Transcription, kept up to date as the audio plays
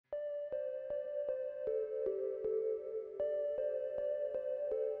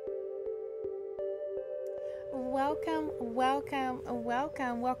Welcome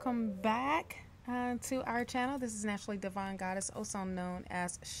back to our channel. This is Naturally Divine Goddess, also known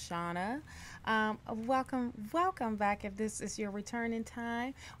as Shauna. Welcome back. If this is your return in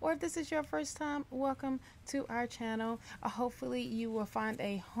time, or if this is your first time, welcome to our channel. Hopefully you will find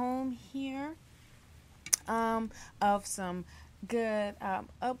a home here of some good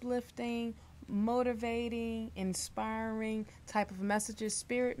uplifting, motivating, inspiring type of messages,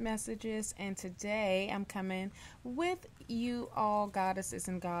 spirit messages. And today I'm coming with you all goddesses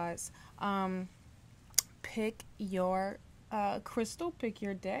and gods. Pick your crystal, pick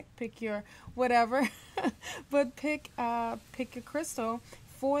your deck, pick your whatever, but pick a crystal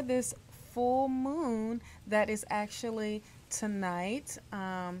for this full moon that is actually tonight,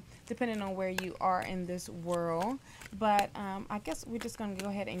 depending on where you are in this world. But I guess we're just going to go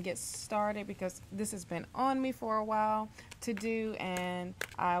ahead and get started because this has been on me for a while to do, and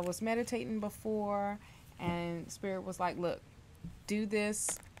I was meditating before, and Spirit was like, look, do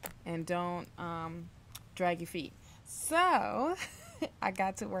this and don't drag your feet. So I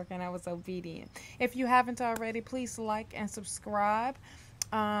got to work and I was obedient. If you haven't already, please like and subscribe,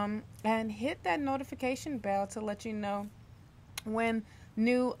 and hit that notification bell to let you know when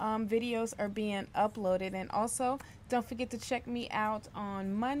new videos are being uploaded. And also don't forget to check me out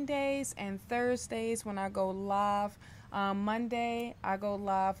on Mondays and Thursdays when I go live. Monday I go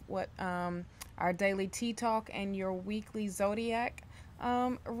live with our daily tea talk and your weekly zodiac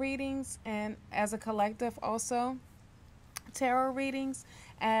readings, and as a collective also tarot readings,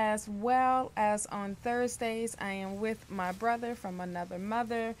 as well as on Thursdays I am with my brother from another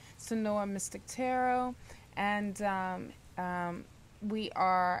mother, Sun A Mystic Tarot, and we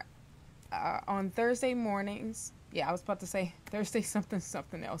are on Thursday mornings. Yeah, I was about to say Thursday something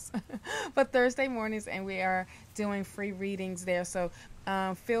else. But Thursday mornings, and we are doing free readings there. So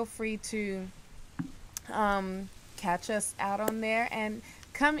feel free to catch us out on there and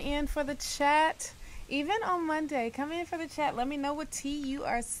come in for the chat. Even on Monday, come in for the chat. Let me know what tea you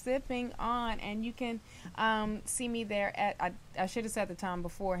are sipping on, and you can see me there at, I should have said the time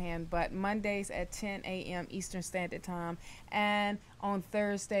beforehand, but Mondays at 10 a.m. Eastern Standard Time, and on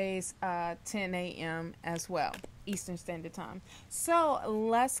Thursdays 10 a.m. as well, Eastern Standard Time. So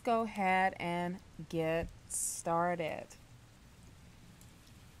let's go ahead and get started.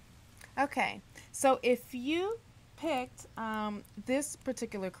 Okay, so if you picked this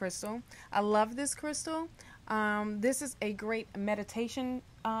particular crystal, I love this crystal. This is a great meditation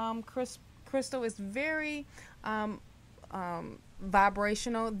crystal. It's very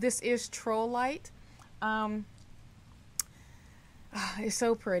vibrational. This is Trolleite. It's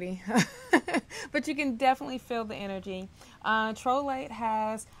so pretty. But you can definitely feel the energy. Trolleite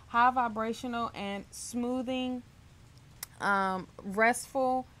has high vibrational and smoothing,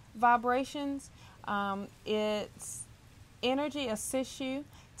 restful vibrations. Its energy assists you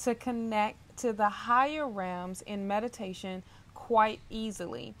to connect to the higher realms in meditation quite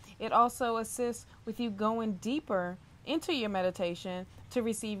easily. It also assists with you going deeper into your meditation to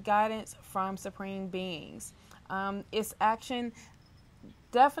receive guidance from supreme beings. Its action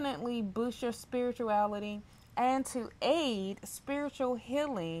definitely boosts your spirituality, and to aid spiritual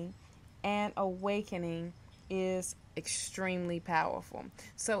healing and awakening is extremely powerful.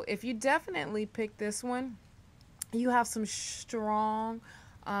 So if you definitely pick this one, you have some strong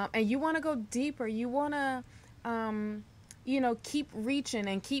and you want to go deeper, you want to keep reaching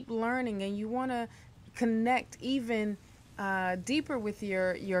and keep learning, and you want to connect even deeper with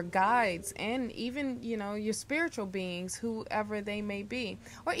your guides, and even your spiritual beings, whoever they may be,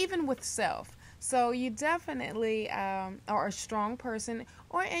 or even with self. So you definitely are a strong person,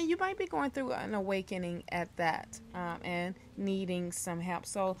 and you might be going through an awakening at that, and needing some help.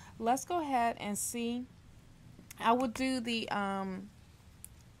 So let's go ahead and see. I will do the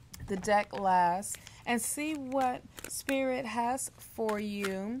deck last and see what Spirit has for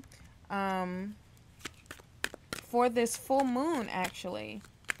you for this full moon, actually.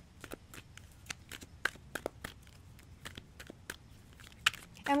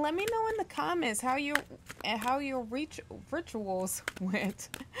 And let me know in the comments how your rituals went,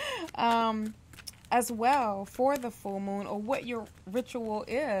 as well, for the full moon, or what your ritual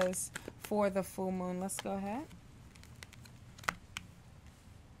is for the full moon. Let's go ahead.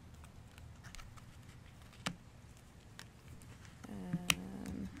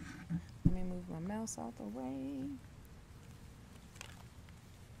 And let me move my mouse out the way.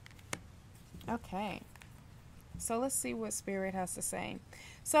 Okay. So let's see what Spirit has to say.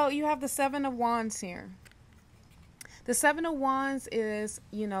 So you have the Seven of Wands here. The Seven of Wands is,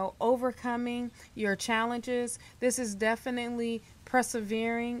 you know, overcoming your challenges. This is definitely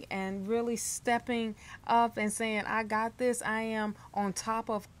persevering and really stepping up and saying, I got this. I am on top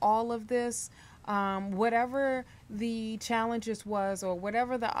of all of this. Whatever the challenges was or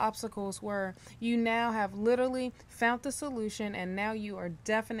whatever the obstacles were, you now have literally found the solution, and now you are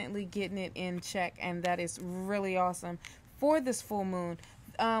definitely getting it in check, and that is really awesome for this full moon.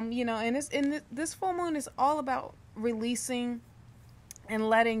 You know, and this full moon is all about releasing and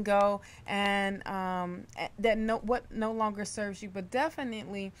letting go, and that what no longer serves you. But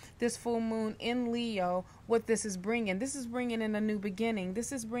definitely this full moon in Leo, what this is bringing in a new beginning.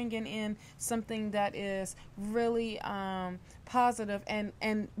 This is bringing in something that is really positive,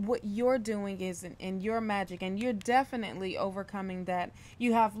 and what you're doing is in your magic, and you're definitely overcoming that.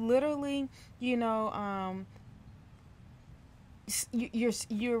 You have literally, you know,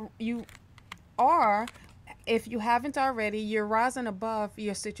 you are, if you haven't already, you're rising above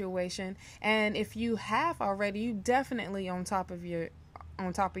your situation, and if you have already, you definitely on top of your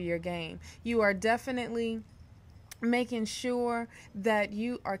game. You are definitely making sure that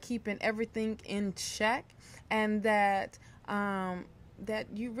you are keeping everything in check, and that that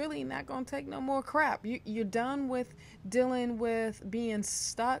you really not gonna take no more crap. You're done with dealing with being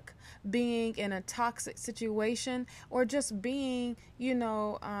stuck, being in a toxic situation, or just being, you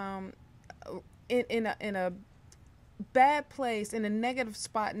know, in a bad place, in a negative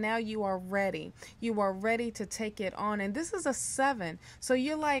spot. Now you are ready. You are ready to take it on. And this is a 7. So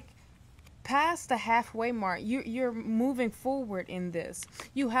you're like past the halfway mark. You're moving forward in this.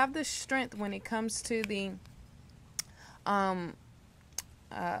 You have the strength when it comes to the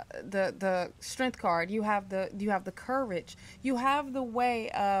strength card. You have the courage. You have the way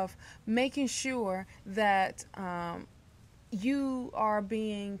of making sure that you are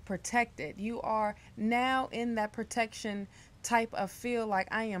being protected. You are now in that protection type of feel, like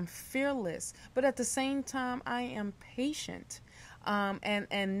I am fearless, but at the same time I am patient,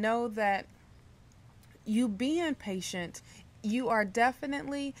 and know that you being patient, you are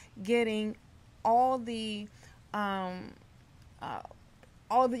definitely getting all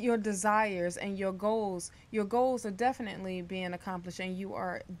your desires and your goals are definitely being accomplished, and you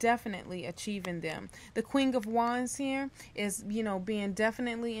are definitely achieving them. The Queen of Wands here is, you know, being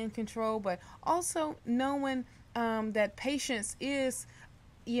definitely in control, but also knowing that patience is,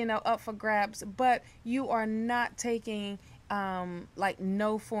 you know, up for grabs, but you are not taking like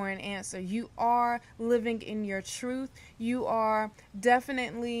no for an answer. You are living in your truth. You are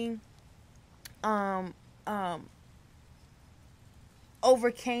definitely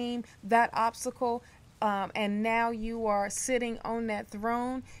overcame that obstacle, and now you are sitting on that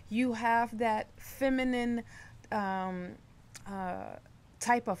throne. You have that feminine type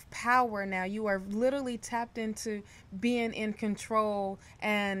of power now. You are literally tapped into being in control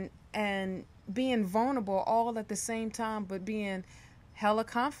and being vulnerable all at the same time, but being hella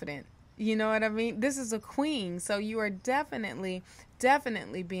confident. You know what I mean? This is a queen, so you are definitely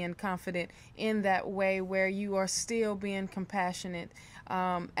being confident in that way, where you are still being compassionate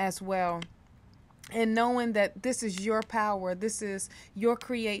as well. And knowing that this is your power, this is your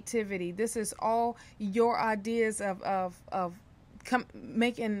creativity, this is all your ideas of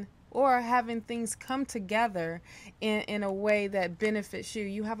making or having things come together in a way that benefits you.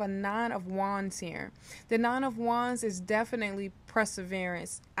 You have a 9 of Wands here. The 9 of Wands is definitely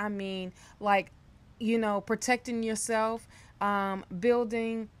perseverance. I mean, like, you know, protecting yourself,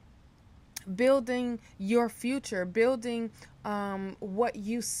 building your future, building what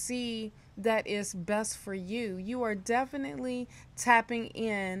you see that is best for you. You are definitely tapping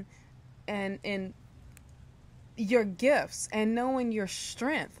in and your gifts and knowing your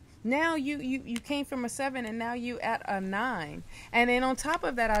strength. Now you came from a 7, and now you at a 9. And then on top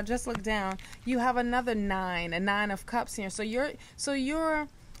of that, I just looked down, you have another 9, a 9 of Cups here. So your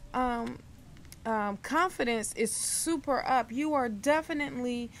confidence is super up. You are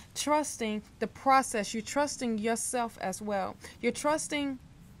definitely trusting the process. You're trusting yourself as well. You're trusting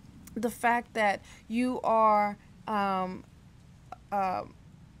the fact that you are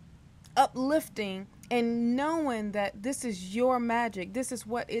uplifting, and knowing that this is your magic. This is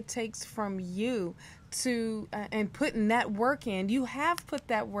what it takes from you to and putting that work in. You have put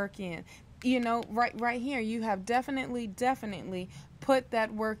that work in. You know, right here, you have definitely put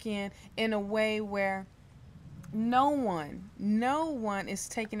that work in a way where no one is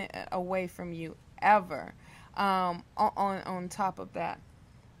taking it away from you ever. On top of that,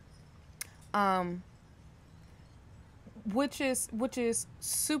 which is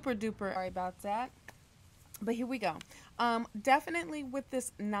super duper. Sorry about that. But here we go. Definitely with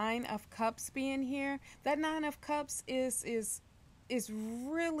this Nine of Cups being here, that Nine of Cups is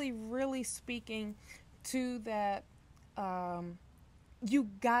really, really speaking to that you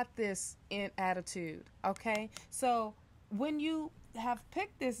got this in attitude. Okay, so when you have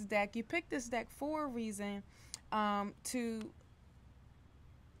picked this deck, you picked this deck for a reason, to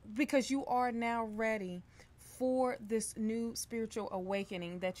because you are now ready for this new spiritual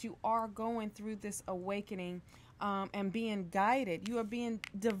awakening, that you are going through this awakening, and being guided. You are being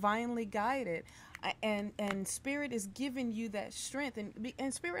divinely guided, and spirit is giving you that strength,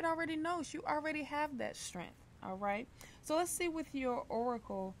 and spirit already knows you already have that strength. All right, so let's see what your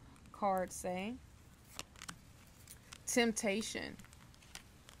oracle cards say. Temptation.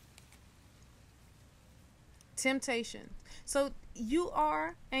 Temptation. So you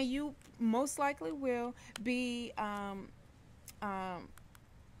are, and you most likely will be,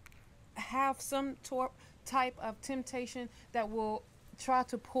 have some type of temptation that will try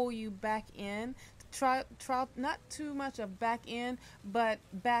to pull you back in. Try not too much of back in, but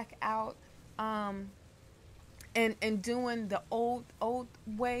back out. And doing the old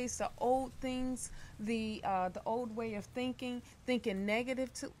ways, the old things, the old way of thinking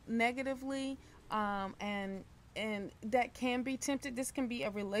negatively, and that can be tempted. This can be a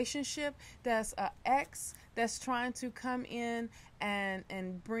relationship that's a ex that's trying to come in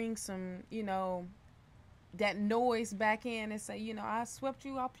and bring some, that noise back in and say, I swept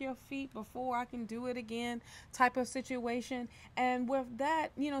you off your feet before, I can do it again, type of situation. And with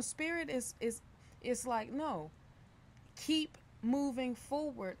that, spirit is like, no, keep moving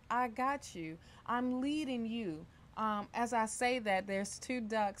forward. I got you. I'm leading you. As I say that, there's two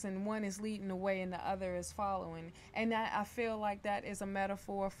ducks and one is leading the way and the other is following. And I feel like that is a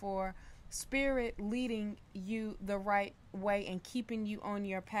metaphor for spirit leading you the right way and keeping you on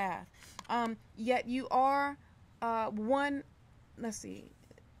your path. Yet you are one, let's see,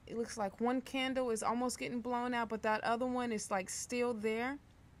 it looks like one candle is almost getting blown out, but that other one is like still there.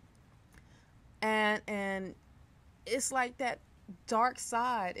 And it's like that dark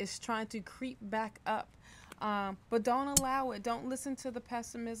side is trying to creep back up. But don't allow it. Don't listen to the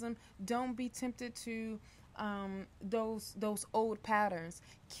pessimism. Don't be tempted to those old patterns.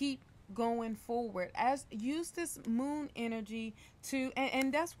 Keep going forward. Use this moon energy to,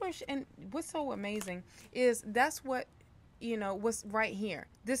 and that's where, and what's so amazing is that's what, what's right here.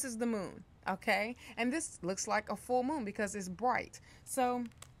 This is the moon, okay? And this looks like a full moon because it's bright. So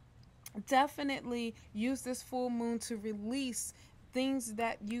definitely use this full moon to release things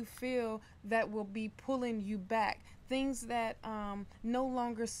that you feel that will be pulling you back, things that no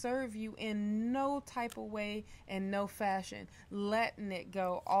longer serve you in no type of way and no fashion, letting it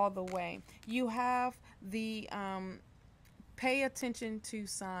go all the way. You have the pay attention to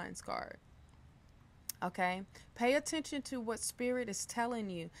signs card. Okay, pay attention to what spirit is telling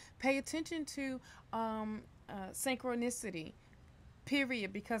you. Pay attention to synchronicity,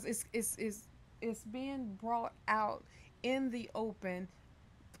 period, because it's being brought out in the open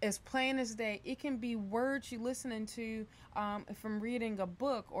as plain as day. It can be words you're listening to from reading a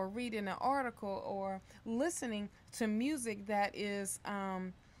book or reading an article or listening to music that is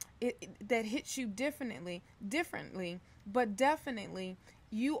that hits you differently, but definitely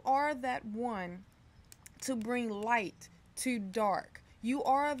you are that one to bring light to dark. You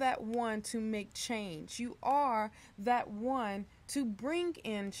are that one to make change. You are that one to bring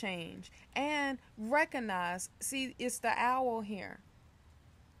in change and recognize. See, it's the owl here.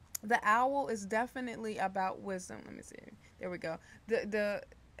 The owl is definitely about wisdom. Let me see. There we go. The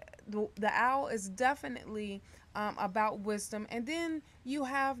owl is definitely about wisdom. And then you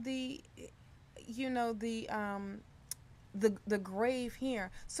have the grave here.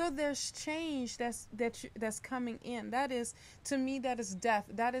 So there's change that's coming in. That is, to me, that is death.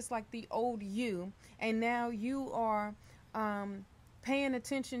 That is like the old you, and now you are paying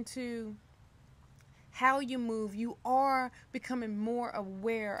attention to how you move. You are becoming more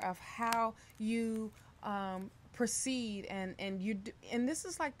aware of how you proceed, and this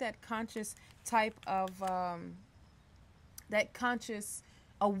is like that conscious type of that conscious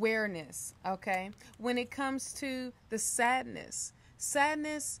awareness. Okay, when it comes to the sadness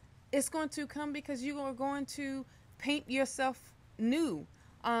is going to come because you are going to paint yourself new,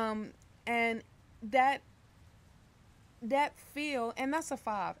 and that feel, and that's a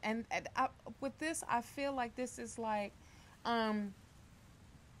 5, and with this I feel like this is like that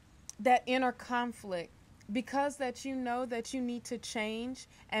inner conflict, because that you know that you need to change,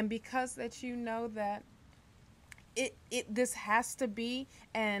 and because that you know that this has to be,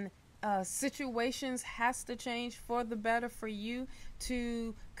 and situations has to change for the better for you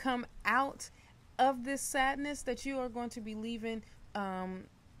to come out of this sadness that you are going to be leaving,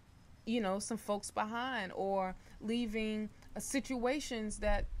 some folks behind, or leaving situations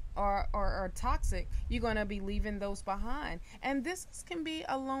that are toxic. You're going to be leaving those behind. And this can be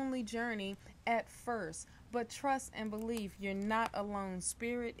a lonely journey at first, but trust and believe you're not alone.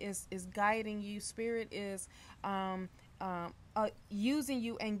 Spirit is guiding you. Spirit is using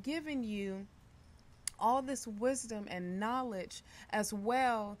you and giving you all this wisdom and knowledge as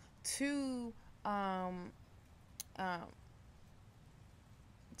well to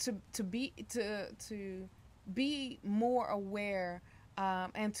be more aware,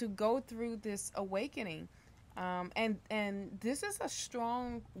 and to go through this awakening, and this is a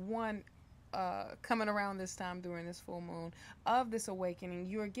strong one, coming around this time during this full moon of this awakening.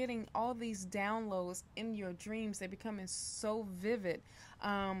 You're getting all these downloads in your dreams. They're becoming so vivid.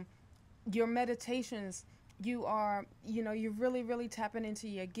 Your meditations, you're really, really tapping into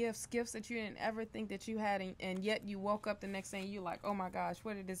your gifts that you didn't ever think that you had, and yet you woke up the next day and you're like, oh my gosh,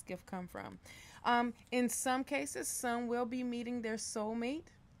 where did this gift come from? In some cases, some will be meeting their soulmate,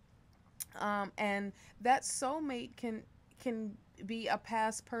 and that soulmate can be a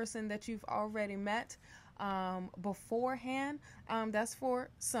past person that you've already met beforehand. That's for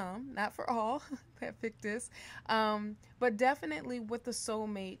some, not for all that pick this, but definitely with the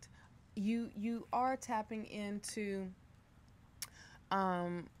soulmate, you are tapping into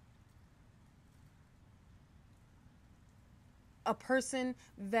a person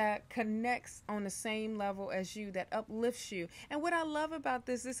that connects on the same level as you, that uplifts you. And what I love about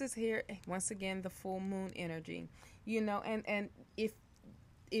this is here once again the full moon energy, and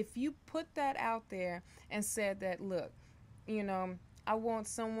if you put that out there and said that, look, I want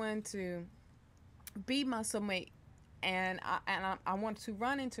someone to be my soulmate, and I want to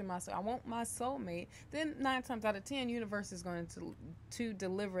run into myself. I want my soulmate. Then 9 times out of 10, universe is going to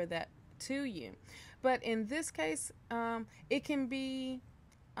deliver that to you. But in this case, it can be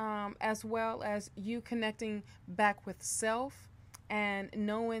as well as you connecting back with self and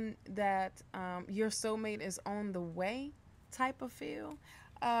knowing that your soulmate is on the way, type of feel.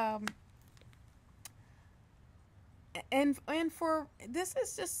 And for this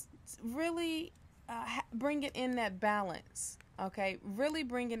is just really bringing in that balance, okay? Really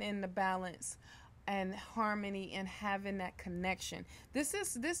bringing in the balance and harmony and having that connection. This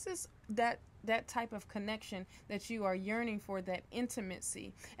is that type of connection that you are yearning for, that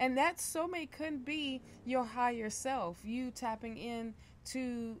intimacy. And that soulmate could be your higher self, you tapping in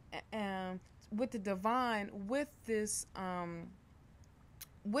to with the divine, with this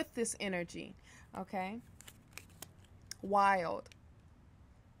energy, okay? Wild.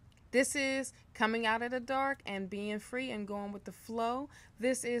 This is coming out of the dark and being free and going with the flow.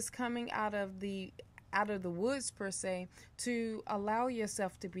 This is coming out of the woods, per se, to allow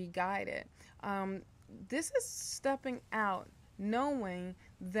yourself to be guided. This is stepping out, knowing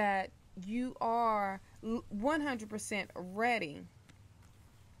that you are 100% ready.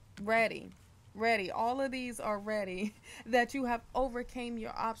 All of these are ready. That you have overcame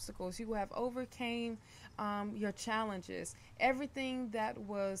your obstacles. You have overcame your challenges. Everything that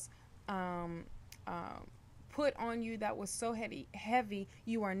was put on you that was so heavy,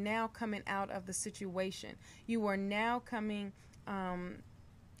 you are now coming out of the situation. You are now coming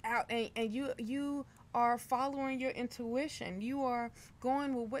out, and you are following your intuition. You are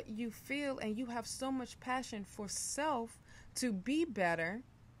going with what you feel, and you have so much passion for self to be better,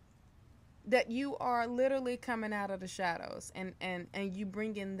 that you are literally coming out of the shadows, and you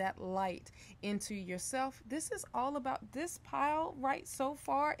bring in that light into yourself. This is all about this pile right so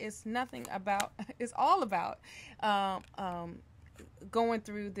far. It's all about going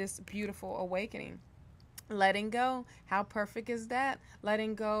through this beautiful awakening. Letting go. How perfect is that?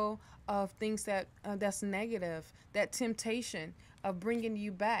 Letting go of things that's negative, that temptation of bringing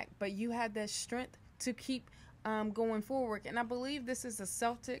you back, but you had that strength to keep going forward. And I believe this is a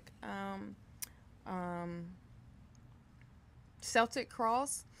Celtic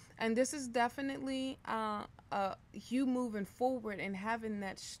cross, and this is definitely you moving forward and having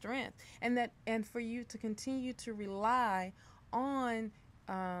that strength, and for you to continue to rely on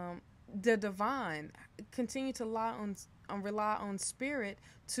the divine, continue to rely on spirit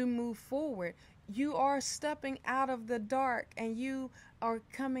to move forward. You are stepping out of the dark and you are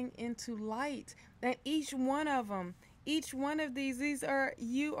coming into light. And each one of these are,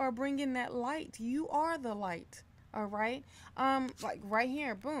 you are bringing that light. You are the light. All right. Like right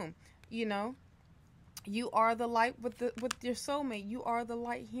here, boom, you are the light with your soulmate. You are the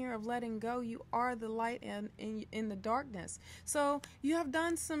light here of letting go. You are the light in the darkness. So you have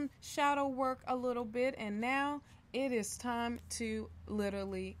done some shadow work a little bit, and now it is time to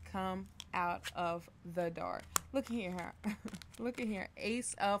literally come out of the dark. Look here. Look at here.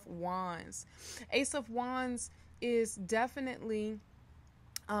 Ace of Wands. Ace of Wands is definitely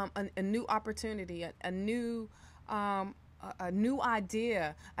a new opportunity, a new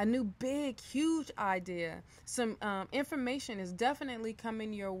idea, a new big, huge idea. Some information is definitely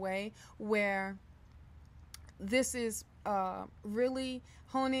coming your way where this is really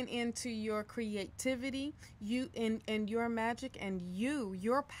honing into your creativity, you and your magic and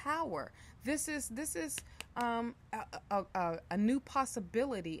your power. This is a new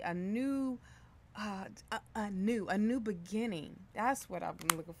possibility, a new beginning. That's what I've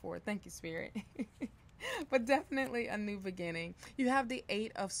been looking for. Thank you, Spirit. But definitely a new beginning. You have the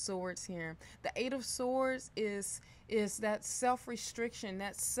Eight of Swords here. The Eight of Swords is that self-restriction,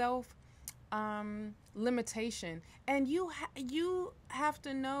 that self limitation, and you have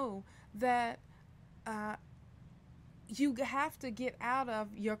to know that you have to get out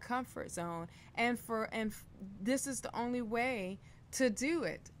of your comfort zone, and this is the only way to do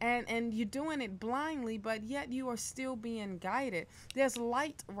it, and you're doing it blindly, but yet you are still being guided. There's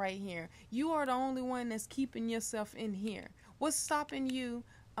light right here. You are the only one that's keeping yourself in here. What's stopping you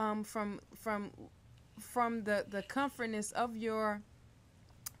from the comfortness of your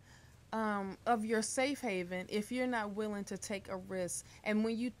safe haven if you're not willing to take a risk? And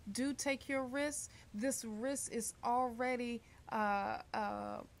when you do take your risk, this risk is already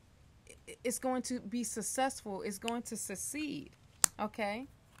it's going to be successful. It's going to succeed. Okay,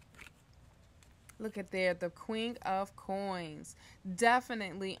 look at there, the Queen of Coins.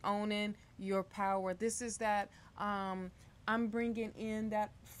 Definitely owning your power. This is that I'm bringing in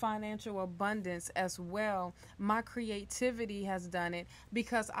that financial abundance as well. My creativity has done it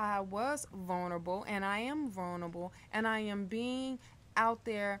because I was vulnerable, and I am vulnerable, and I am being out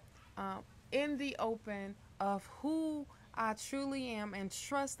there in the open of who I truly am, and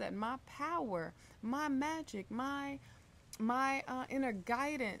trust that my power, my magic, my inner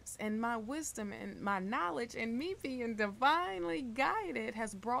guidance, and my wisdom, and my knowledge, and me being divinely guided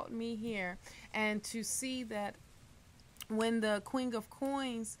has brought me here. And to see that when the Queen of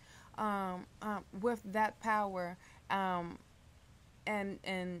Coins, with that power, and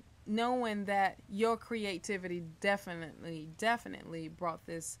knowing that your creativity definitely brought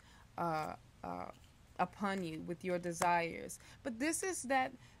this upon you with your desires. But this is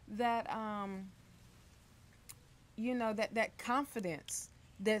that that confidence,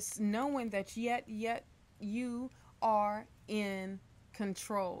 that's knowing that yet you are in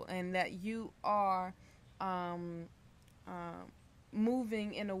control, and that you are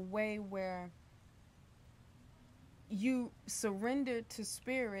moving in a way where you surrender to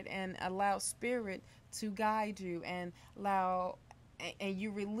Spirit and allow Spirit to guide you, and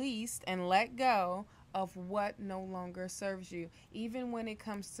you released and let go of what no longer serves you, even when it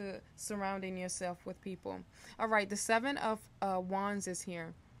comes to surrounding yourself with people. All right, the Seven of Wands is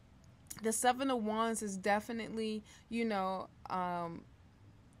here. The Seven of Wands is definitely, you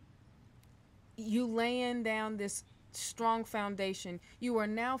laying down this strong foundation. You are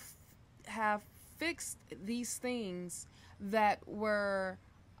now have fixed these things that were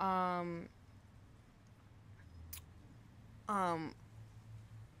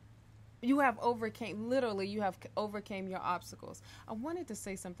you have overcame your obstacles. I wanted to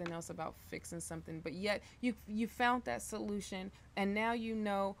say something else about fixing something, but yet you found that solution, and now you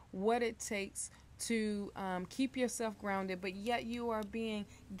know what it takes to keep yourself grounded, but yet you are being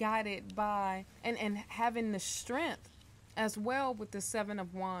guided by and having the strength as well with the Seven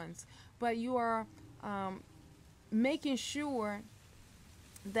of Wands. But you are making sure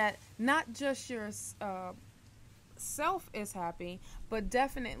that not just your self is happy, but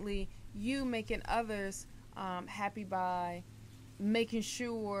definitely you making others happy by making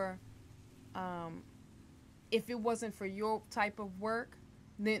sure if it wasn't for your type of work,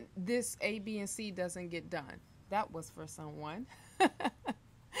 then this A, B, and C doesn't get done. That was for someone.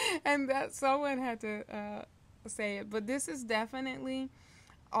 And that someone had to say it. But this is definitely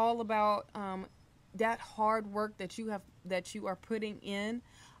all about that hard work that you are putting in,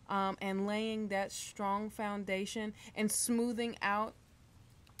 and laying that strong foundation, and smoothing out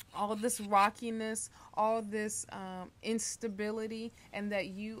all this rockiness, all this instability, and that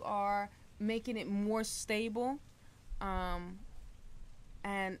you are making it more stable, and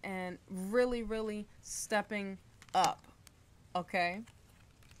really stepping up. Okay.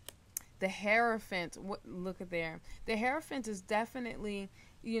 The Hierophant, look at there. The Hierophant is definitely,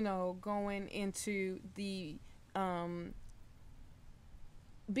 going into the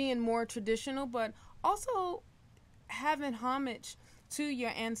being more traditional, but also having homage to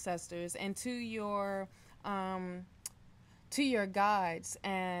your ancestors and to your guides,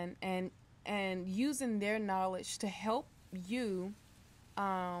 and and using their knowledge to help you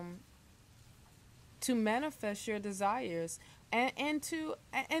to manifest your desires, and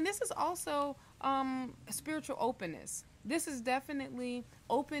this is also spiritual openness. This is definitely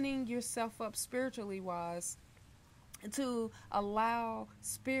opening yourself up spiritually wise to allow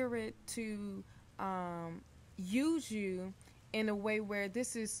spirit to use you in a way where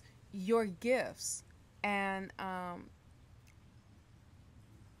this is your gifts, and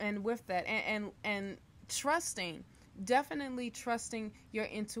with that, and trusting, definitely trusting your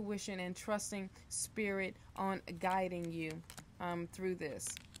intuition and trusting spirit on guiding you through this.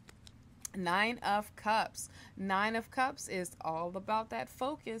 Nine of Cups. Nine of Cups is all about that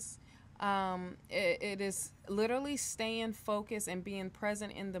focus. It is literally staying focused and being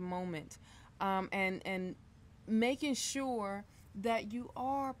present in the moment, and making sure that you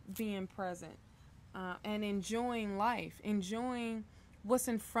are being present, and enjoying life, enjoying what's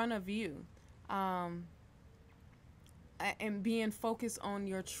in front of you, and being focused on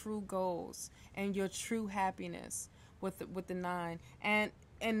your true goals and your true happiness with the nine. And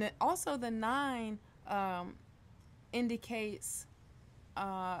also the nine indicates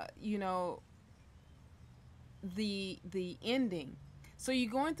the ending. So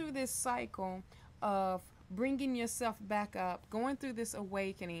you're going through this cycle of bringing yourself back up, going through this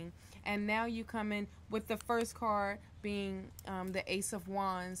awakening, and now you come in with the first card being the Ace of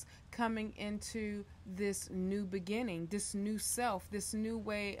Wands, coming into this new beginning, this new self, this new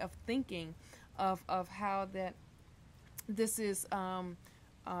way of thinking of how that this is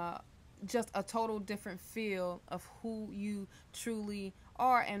just a total different feel of who you truly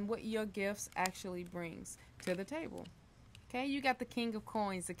are and what your gifts actually brings to the table. Okay, you got the King of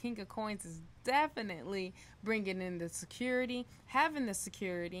Coins. The King of Coins is definitely bringing in the security, having the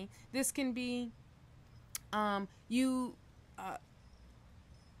security. This can be you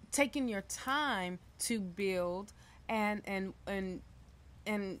taking your time to build and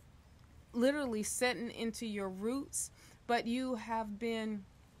literally setting into your roots, but you have been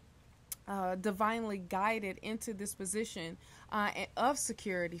divinely guided into this position of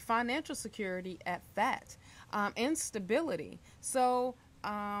security, financial security at that, and stability. So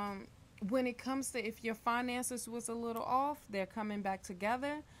when it comes to if your finances was a little off, they're coming back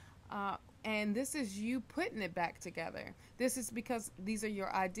together. And this is you putting it back together. This is because these are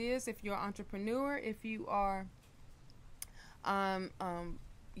your ideas. If you're an entrepreneur, if you are,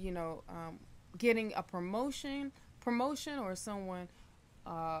 getting a promotion, or someone,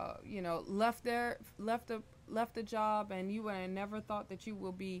 left a job, and you would have never thought that you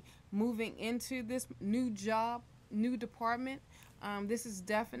will be moving into this new job, new department. This is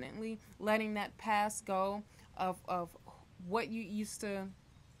definitely letting that past go of what you used to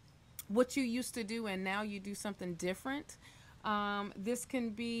do, and now you do something different. This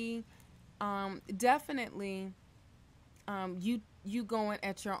can be definitely you going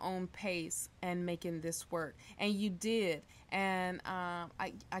at your own pace and making this work, and you did. And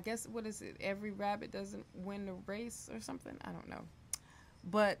I guess, what is it? Every rabbit doesn't win the race or something. I don't know,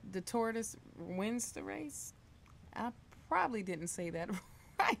 but the tortoise wins the race. I probably didn't say that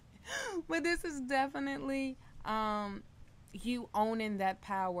right, but this is definitely you owning that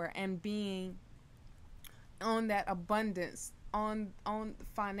power and being on that abundance, on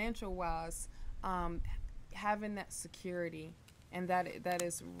financial wise, having that security, and that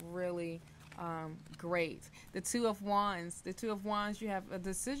is really great. The Two of Wands, you have a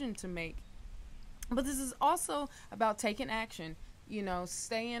decision to make, but this is also about taking action.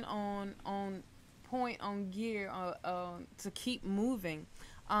 Staying on point, on gear, to keep moving.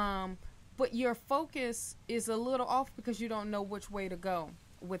 But your focus is a little off because you don't know which way to go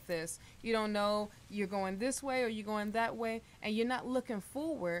with this. You don't know you're going this way or you're going that way, and you're not looking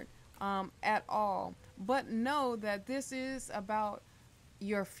forward at all. But know that this is about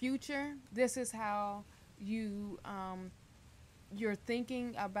your future. This is how you're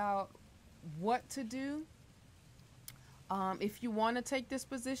thinking about what to do. If you want to take this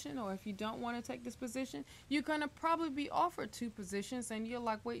position, or if you don't want to take this position, you're going to probably be offered two positions, and you're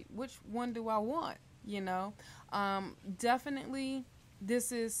like, wait, which one do I want? Definitely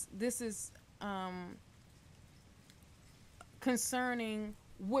this is concerning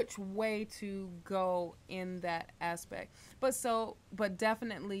which way to go in that aspect. But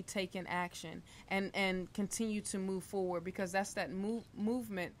definitely taking action and continue to move forward, because that's that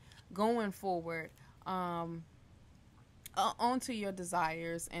movement going forward, onto your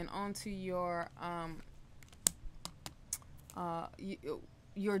desires and onto your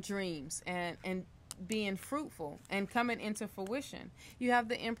dreams, and being fruitful and coming into fruition. You have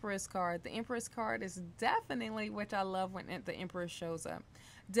the Empress card. The Empress card is definitely, which I love when the Empress shows up,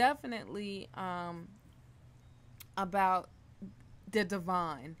 definitely about the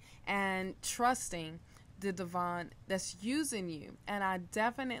divine and trusting the divine that's using you. And I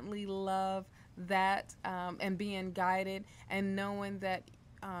definitely love that, and being guided and knowing that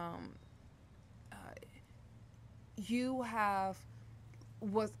you have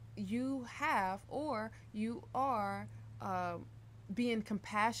what you have, or you are being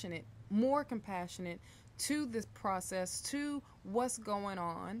compassionate, more compassionate to this process, to what's going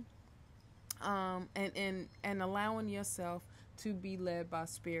on, and allowing yourself to be led by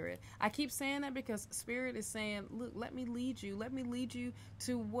spirit. I keep saying that because spirit is saying, look, let me lead you. Let me lead you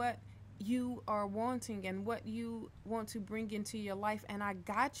to what you are wanting and what you want to bring into your life. And I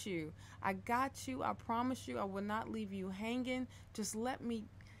got you. I got you. I promise you I will not leave you hanging. Just let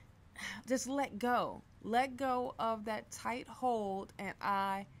go. Let go of that tight hold, and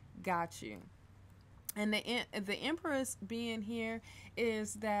I got you. And the Empress being here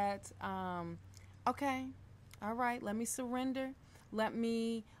is that, okay, all right, let me surrender. Let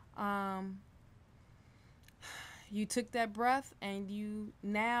me, you took that breath and you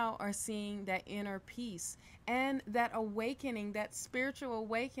now are seeing that inner peace and that awakening, that spiritual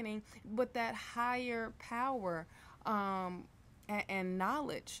awakening with that higher power, and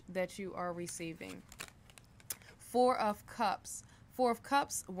knowledge that you are receiving. Four of Cups. Four of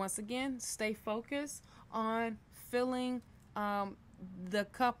Cups, once again, stay focused on filling the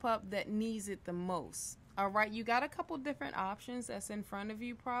cup up that needs it the most. All right, you got a couple different options that's in front of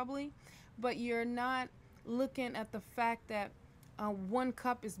you probably, but you're not looking at the fact that one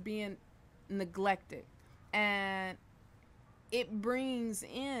cup is being neglected, and it brings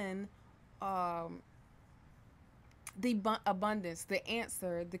in the abundance, the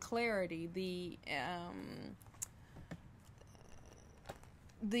answer, the clarity,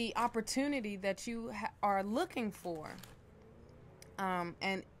 the opportunity that you are looking for,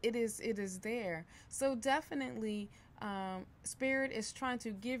 and it is there. So definitely, Spirit is trying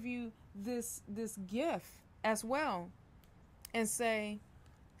to give you this gift as well, and say,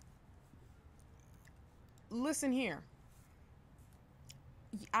 listen here,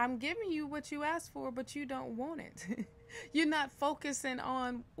 I'm giving you what you asked for, but you don't want it. You're not focusing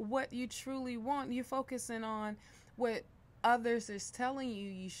on what you truly want. You're focusing on what others is telling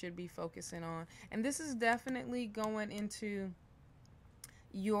you should be focusing on. And this is definitely going into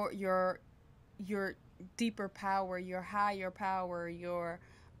your deeper power, your higher power, your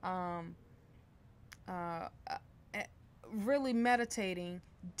really meditating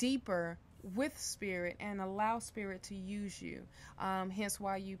deeper with spirit and allow spirit to use you. Hence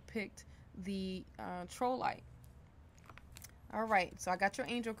why you picked the Trolleite. All right, so I got your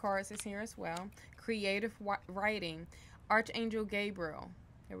angel cards is here as well. Creative writing. Archangel Gabriel.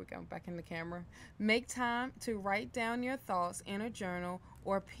 Here we go, back in the camera. Make time to write down your thoughts in a journal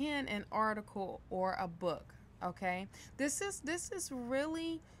or pen an article or a book. Okay, this is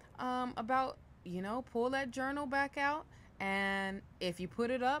really about, pull that journal back out, and if you put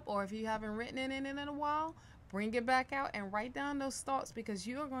it up or if you haven't written it in a while, bring it back out and write down those thoughts, because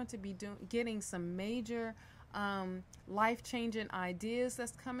you are going to be getting some major life-changing ideas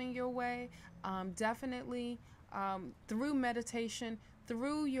that's coming your way. Definitely through meditation,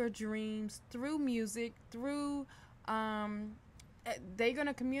 through your dreams, through music, through they're going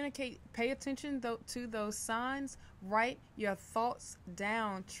to communicate. Pay attention to those signs. Write your thoughts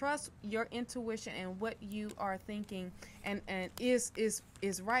down. Trust your intuition and what you are thinking and is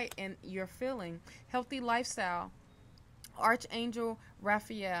right and you're feeling. Healthy lifestyle. Archangel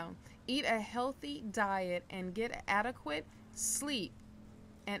Raphael. Eat a healthy diet and get adequate sleep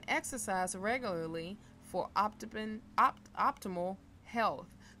and exercise regularly for optimal health.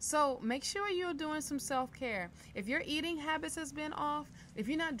 So make sure you're doing some self-care. If your eating habits has been off, if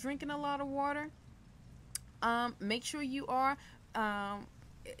you're not drinking a lot of water, make sure you are,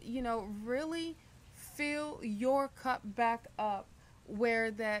 really fill your cup back up,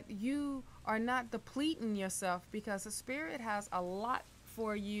 where that you are not depleting yourself, because the spirit has a lot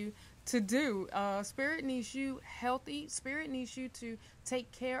for you to do. Spirit needs you healthy. Spirit needs you to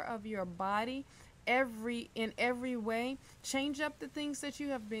take care of your body in every way. Change up the things that you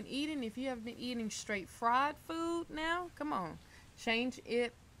have been eating. If you have been eating straight fried food now, come on, change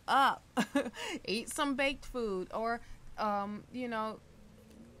it up. Eat some baked food, or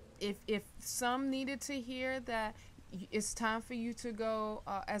if some needed to hear that it's time for you to go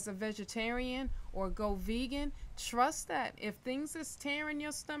as a vegetarian or go vegan, trust that if things is tearing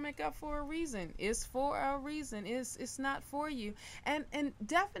your stomach up for a reason, it's for a reason. It's not for you. And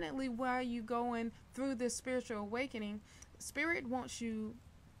definitely while you going through this spiritual awakening, spirit wants you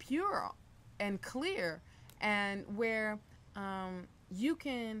pure and clear, and where you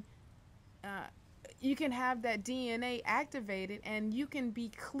can have that DNA activated, and you can be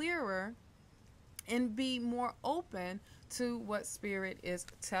clearer and be more open to what spirit is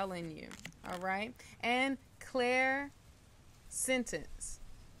telling you. All right. And clair sentence,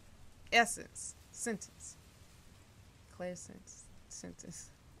 essence, sentence, clair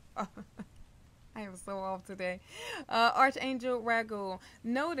sentence. I am so off today. Archangel Raguel,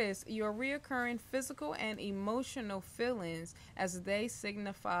 notice your reoccurring physical and emotional feelings as they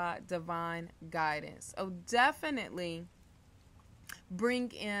signify divine guidance. So definitely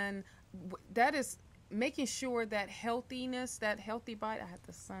bring in, that is making sure that healthiness, that healthy body. I have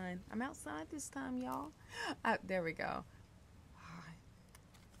the sun. I'm outside this time, y'all. There we go.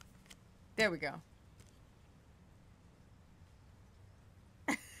 There we go.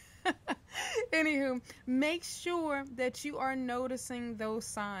 Anywho, make sure that you are noticing those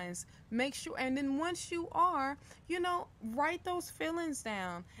signs. Make sure, and then once you are, write those feelings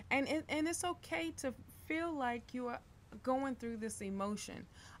down. And it's okay to feel like you are going through this emotion.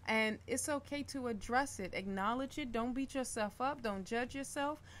 And it's okay to address it, acknowledge it. Don't beat yourself up. Don't judge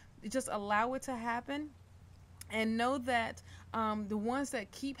yourself. Just allow it to happen. And know that the ones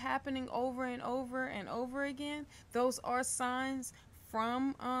that keep happening over and over and over again, those are signs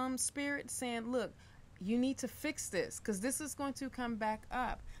from spirit saying, look, you need to fix this, because this is going to come back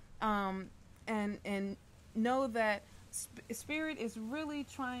up. And know that spirit is really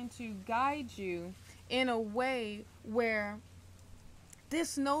trying to guide you in a way where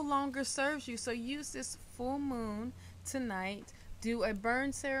this no longer serves you. So use this full moon tonight. Do a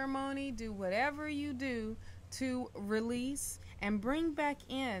burn ceremony. Do whatever you do to release and bring back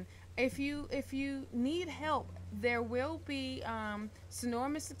in. If you need help, there will be Sonora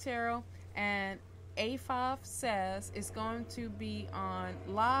Mystic Tarot and A5 says it's going to be on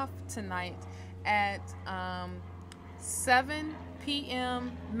live tonight at 7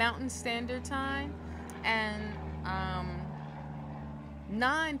 p.m. Mountain Standard Time and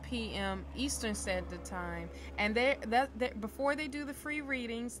 9 p.m. Eastern Standard Time. And before they do the free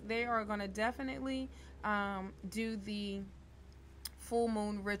readings, they are going to definitely do the full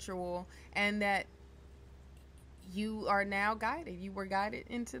moon ritual, and that you are now guided. You were guided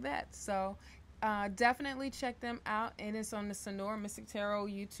into that. So definitely check them out. And it's on the Sonora Mystic Tarot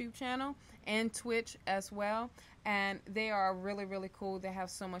YouTube channel and Twitch as well. And they are really, really cool. They have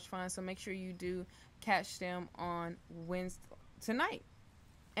so much fun. So make sure you do catch them on Wednesday tonight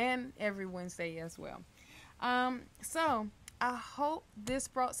and every Wednesday as well. So I hope this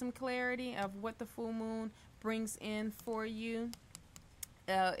brought some clarity of what the full moon brings in for you.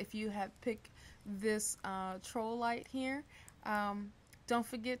 If you have picked this Trolleite here, don't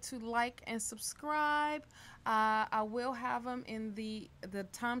forget to like and subscribe. I will have them in the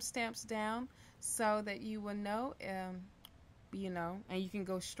timestamps down so that you will know, and you can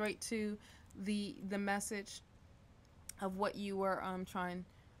go straight to the message of what you were trying,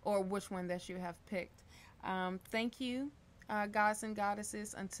 or which one that you have picked. Thank you, gods and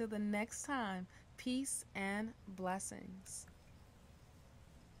goddesses. Until the next time, peace and blessings.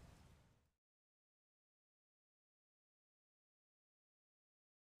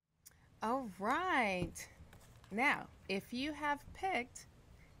 All right. Now, if you have picked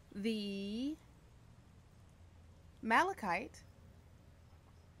the Malachite,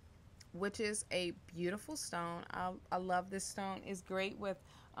 which is a beautiful stone, I love this stone. It's great with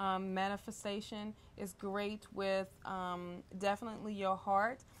manifestation. It's great with definitely your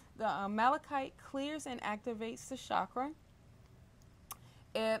heart. The Malachite clears and activates the chakra.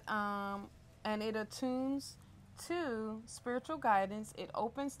 It attunes to spiritual guidance. It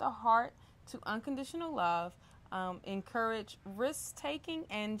opens the heart to unconditional love. Encourage risk-taking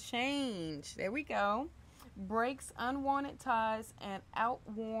and change. There we go. Breaks unwanted ties and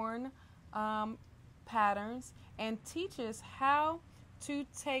outworn patterns, and teaches how to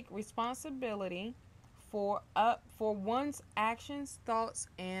take responsibility for one's actions, thoughts,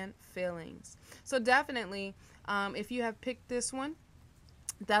 and feelings. So definitely, if you have picked this one,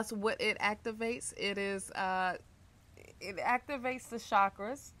 that's what it activates. It activates the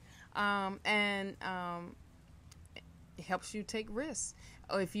chakras, and it helps you take risks.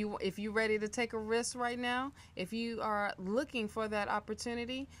 If you're ready to take a risk right now, if you are looking for that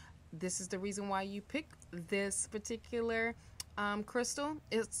opportunity, this is the reason why you pick this particular crystal.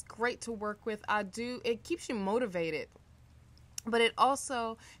 It's great to work with. It keeps you motivated, but it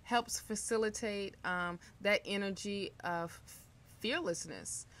also helps facilitate that energy of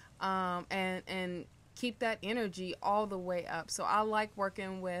fearlessness, and keep that energy all the way up. So I like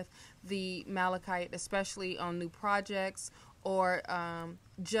working with the Malachite, especially on new projects, or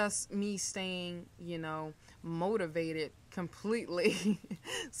just me staying, motivated completely.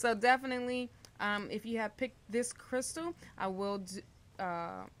 So definitely, if you have picked this crystal, I will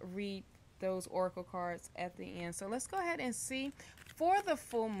read those oracle cards at the end. So let's go ahead and see for the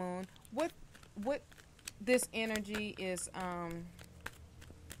full moon what this energy is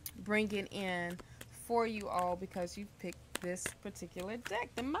bringing in for you all, because you picked this particular deck,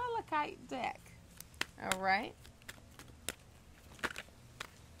 the Malachite deck. All right.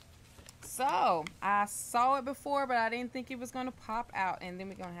 So I saw it before, but I didn't think it was going to pop out. And then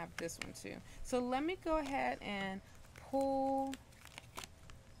we're going to have this one too. So let me go ahead and pull.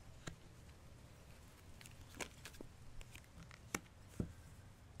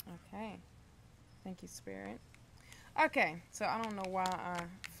 Okay. Thank you, Spirit. Okay. So I don't know why I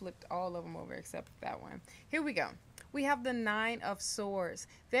flipped all of them over except that one. Here we go. We have the Nine of Swords.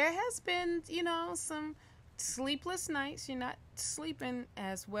 There has been, some sleepless nights. You're not sleeping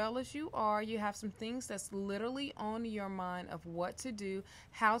as well as you are. You have some things that's literally on your mind of what to do,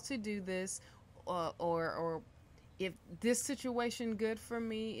 how to do this, or if this situation good for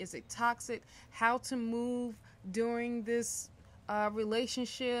me, is it toxic, how to move during this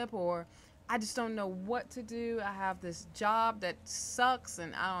relationship, or I just don't know what to do. I have this job that sucks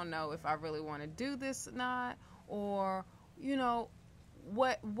and I don't know if I really want to do this or not, or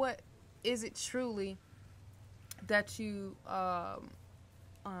what is it truly that you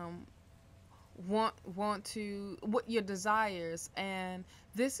want to, what your desires. And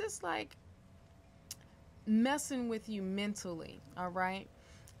this is like messing with you mentally. All right.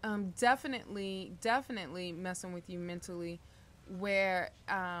 Definitely messing with you mentally, where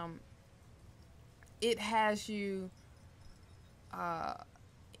it has you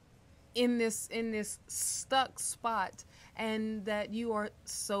in this stuck spot, and that you are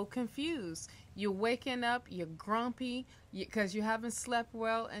so confused. You're waking up, you're grumpy because you haven't slept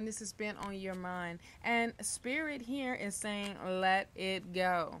well, and this has been on your mind. And Spirit here is saying, let it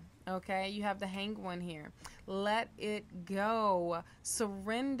go. Okay, you have the Hanged One here. Let it go.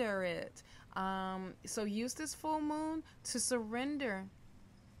 Surrender it. So use this full moon to surrender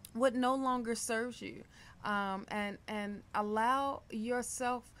what no longer serves you, and allow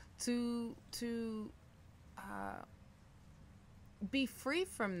yourself to be free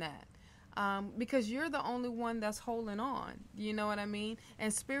from that, because you're the only one that's holding on. You know what I mean?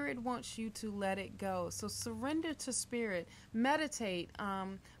 And Spirit wants you to let it go. So surrender to Spirit. Meditate.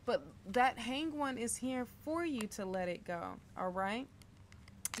 But that Hanged One is here for you to let it go. All right?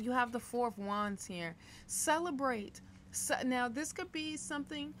 You have the Four of Wands here. Celebrate. So, now this could be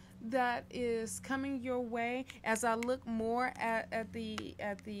something that is coming your way. As I look more at the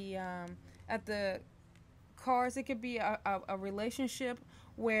cards, it could be a relationship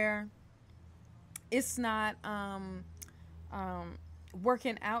where it's not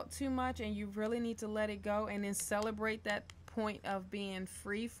working out too much, and you really need to let it go, and then celebrate that point of being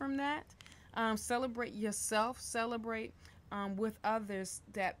free from that. Celebrate yourself. Celebrate with others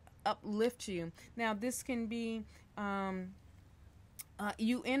that uplift you. Now this can be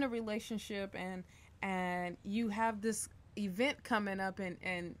you in a relationship, and you have this event coming up,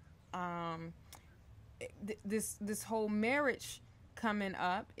 and this whole marriage coming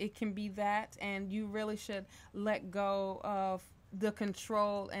up. It can be that, and you really should let go of the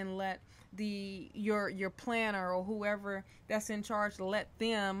control and let your planner or whoever that's in charge, let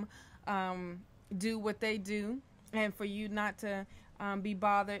them do what they do, and for you not to be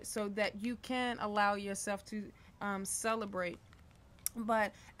bothered, so that you can allow yourself to celebrate.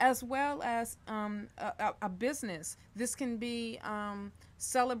 But as well as a business, this can be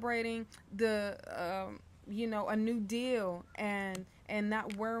celebrating the a new deal, and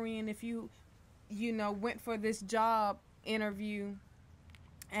not worrying if you went for this job interview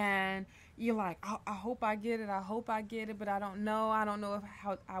and you're like, I hope I get it, but I don't know if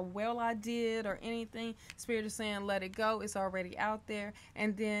how well I did or anything. Spirit is saying, let it go. It's already out there.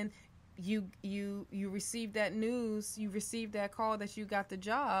 And then you receive that news, you receive that call that you got the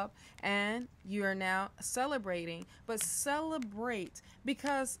job, and you are now celebrating. But celebrate,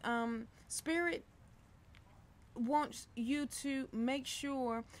 because Spirit wants you to make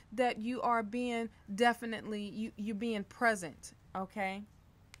sure that you are being you being present, okay,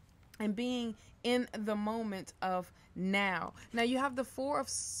 and being in the moment of now. Now you have the Four of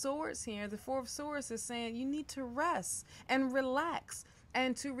Swords here. The Four of Swords is saying you need to rest and relax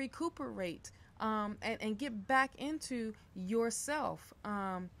and to recuperate, and get back into yourself.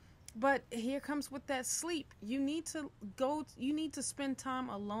 But here comes with that sleep. You need to spend time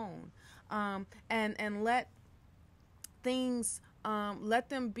alone, and let things, let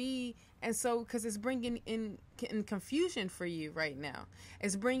them be And so, because it's bringing in confusion for you right now,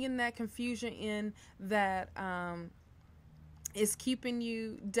 it's bringing that confusion in that is keeping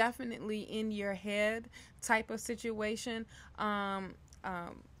you definitely in your head type of situation.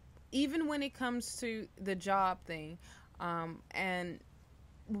 Even when it comes to the job thing, and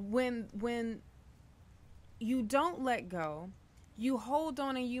when you don't let go, you hold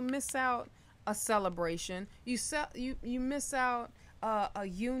on and you miss out a celebration. You miss out a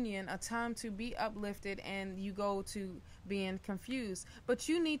union, a time to be uplifted, and you go to being confused. But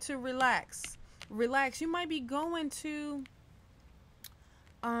you need to relax. Relax. You might be going to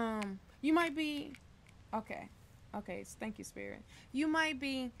you might be okay. Okay, thank you, Spirit. You might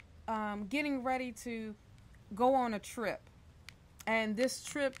be getting ready to go on a trip, and this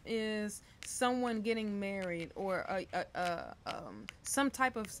trip is someone getting married or some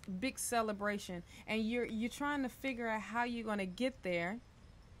type of big celebration, and you're trying to figure out how you're going to get there.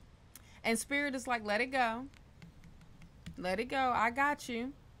 And Spirit is like, let it go, let it go. I got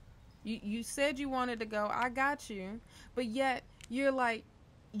you. You said you wanted to go. I got you. But yet you're like,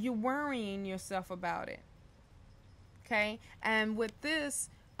 you're worrying yourself about it. Okay, and with this,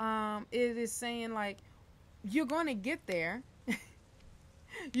 it is saying like you're going to get there.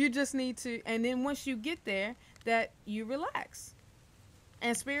 You just need to, and then once you get there, that you relax.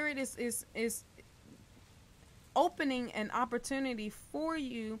 And Spirit is opening an opportunity for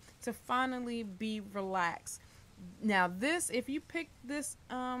you to finally be relaxed. Now, this, if you pick this,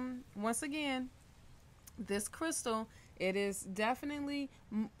 once again, this crystal, it is definitely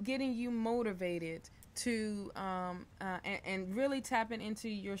getting you motivated to and really tapping into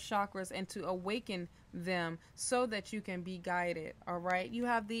your chakras and to awaken them so that you can be guided. All right, you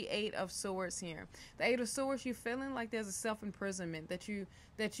have the Eight of Swords here. The Eight of Swords, you're feeling like there's a self-imprisonment, that you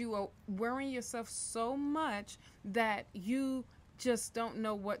are worrying yourself so much that you just don't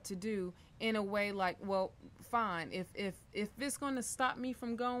know what to do, in a way like, well, fine, if it's going to stop me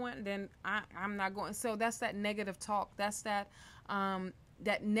from going, then I'm not going. So that's that negative talk, that's that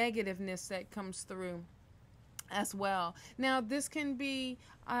that negativeness that comes through as well. Now, this can be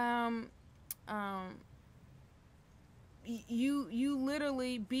you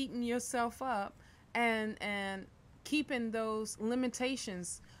literally beating yourself up and keeping those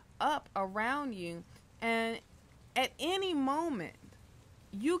limitations up around you, and at any moment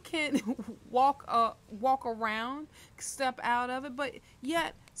you can walk around, step out of it, but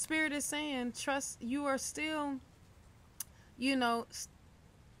yet Spirit is saying, trust, you are still,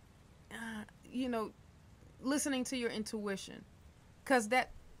 listening to your intuition, because that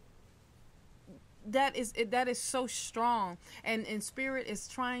is so strong, and Spirit is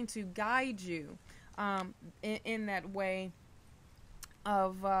trying to guide you in that way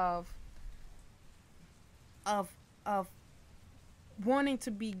of wanting to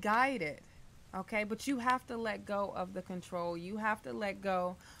be guided. Okay, but you have to let go of the control. You have to let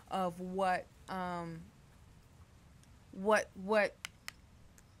go of what's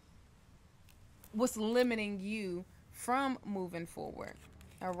limiting you from moving forward.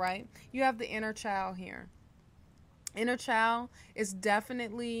 All right, you have the inner child here. Inner child is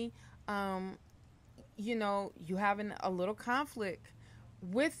definitely you having a little conflict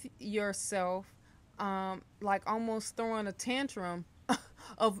with yourself, like almost throwing a tantrum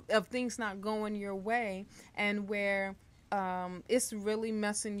of things not going your way, and where it's really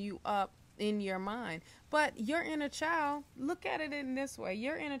messing you up in your mind. But your inner child, look at it in this way,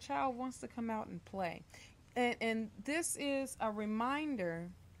 your inner child wants to come out and play, and this is a reminder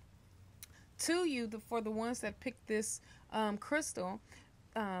to you, for the ones that picked this crystal,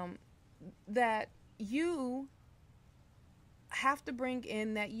 that you have to bring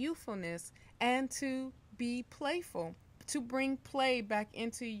in that youthfulness and to be playful, to bring play back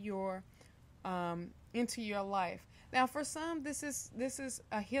into your life. Now, for some, this is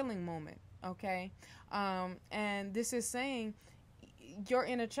a healing moment, okay? And this is saying your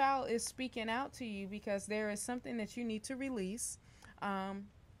inner child is speaking out to you because there is something that you need to release. The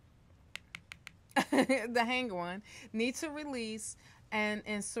Hanged One needs to release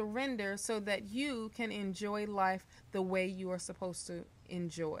and surrender so that you can enjoy life the way you are supposed to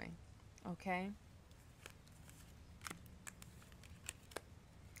enjoy. Okay?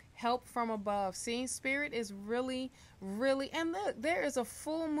 Help from above. See, Spirit is really, and look, there is a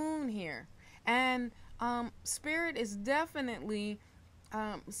full moon here. And Spirit is definitely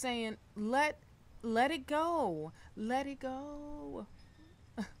saying, let it go. Let it go.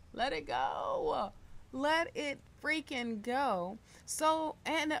 Let it go. Let it freaking go. So,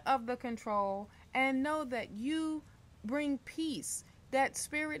 and of the control, and know that you bring peace. That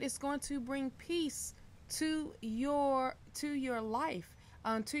Spirit is going to bring peace to your life.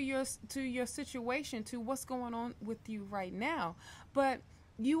 to your situation, to what's going on with you right now. But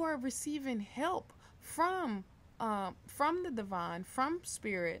you are receiving help from the divine, from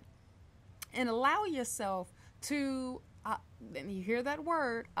spirit, and allow yourself to. And you hear that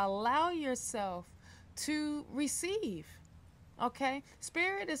word, allow yourself to receive. Okay,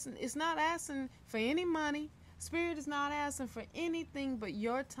 spirit is not asking for any money. Spirit is not asking for anything but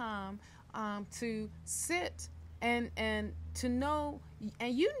your time to sit and to know,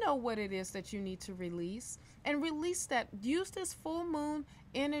 and you know what it is that you need to release, and release that. Use this full moon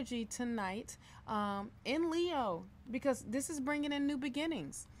energy tonight in Leo, because this is bringing in new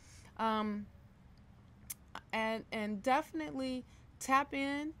beginnings, and definitely tap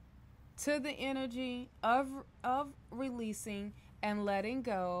in to the energy of releasing and letting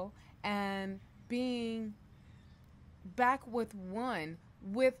go, and being back with one,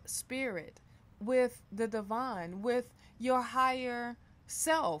 with spirit, with the divine, with your higher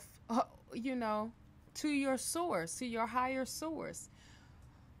self, to your source, to your higher source.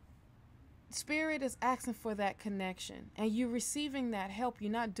 Spirit is asking for that connection, and you're receiving that help.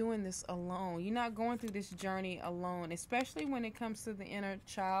 You're not doing this alone. You're not going through this journey alone, especially when it comes to the inner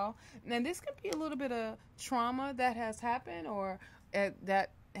child. And this could be a little bit of trauma that has happened, or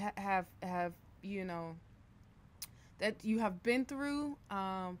that have that you have been through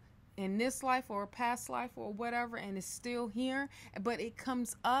in this life or a past life or whatever, and it's still here, but it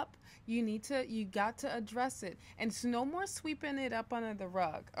comes up. You got to address it, and it's no more sweeping it up under the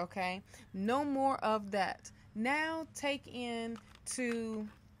rug. Okay, no more of that. Now take in to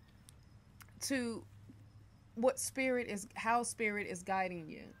what spirit is, how spirit is guiding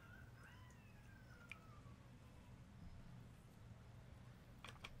you.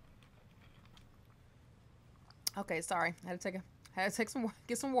 Okay, sorry, I had to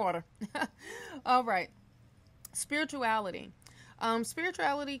get some water. All right, spirituality.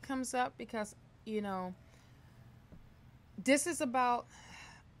 Spirituality comes up because this is about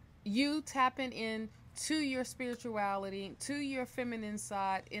you tapping in to your spirituality, to your feminine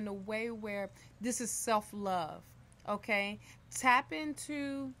side, in a way where this is self-love. Okay, tap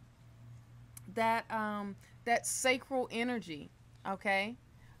into that that sacral energy. Okay,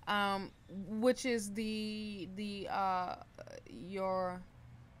 which is your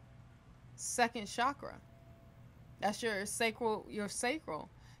second chakra. That's your sacral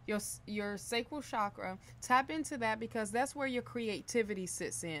chakra. Tap into that, because that's where your creativity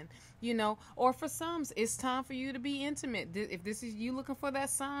sits in, or for some, it's time for you to be intimate. If this is you looking for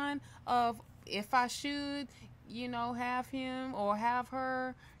that sign of, if I should, have him or have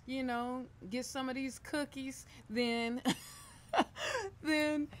her, get some of these cookies, then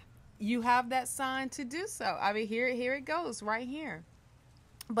then you have that sign to do so. I mean, here it goes right here.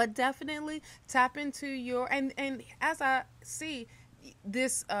 But definitely tap into your, and as I see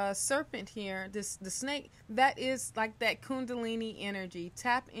this serpent here, the snake, that is like that kundalini energy.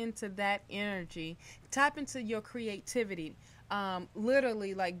 Tap into that energy. Tap into your creativity.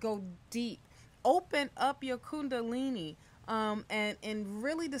 Literally, like, go deep. Open up your kundalini. And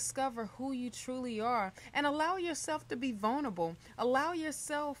really discover who you truly are, and allow yourself to be vulnerable. Allow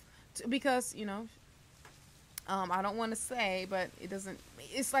yourself to, because I don't want to say, but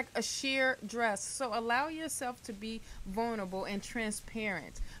it's like a sheer dress. So allow yourself to be vulnerable and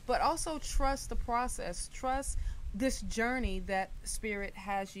transparent, but also trust the process. Trust this journey that spirit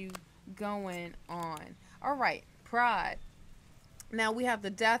has you going on. All right, pride. Now we have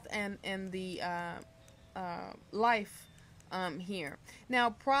the death and the life here. Now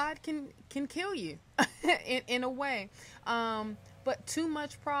pride can kill you in a way, but too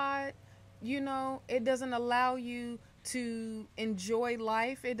much pride, it doesn't allow you to enjoy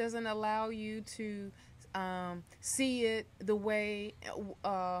life. It doesn't allow you to see it the way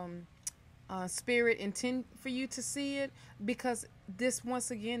spirit intend for you to see it, because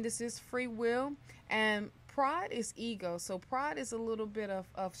once again, this is free will, and pride is ego. So pride is a little bit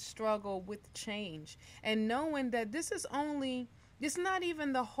of struggle with change, and knowing that this not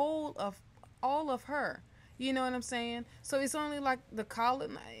even the whole of all of her. You know what I'm saying? So it's only like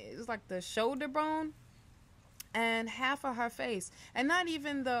it's like the shoulder bone and half of her face, and not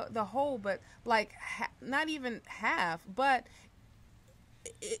even the whole, but like not even half. But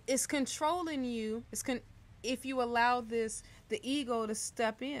it's controlling you. If you allow the ego to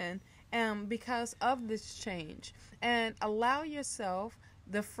step in, because of this change, and allow yourself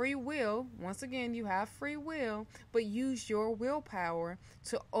the free will. Once again, you have free will, but use your willpower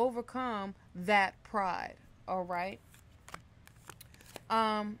to overcome that pride. All right.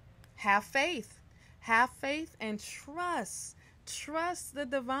 Have faith, and trust the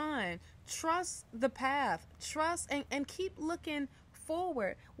divine, trust the path, trust, and keep looking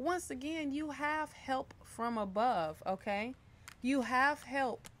forward. Once again, you have help from above, okay? You have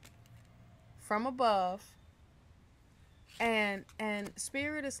help from above. And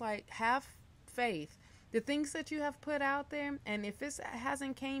spirit is like, have faith. The things that you have put out there, and if it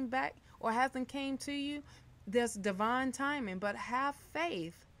hasn't came back or hasn't came to you, there's divine timing, but have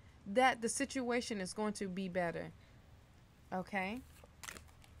faith that the situation is going to be better. Okay?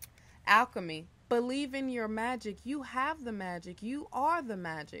 Alchemy. Believe in your magic. You have the magic. You are the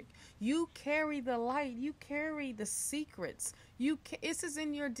magic. You carry the light. You carry the secrets. This is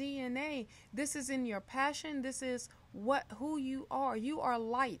in your DNA. This is in your passion. This is who you are. You are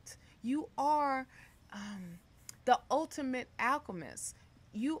light. You are the ultimate alchemist.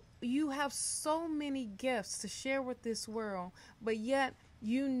 You have so many gifts to share with this world, but yet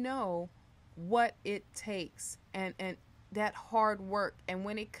you know what it takes, and that hard work. And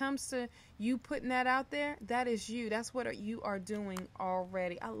when it comes to you putting that out there, that is you. That's what you are doing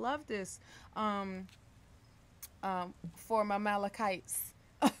already. I love this for my Malachites.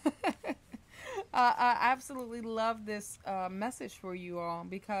 I absolutely love this message for you all,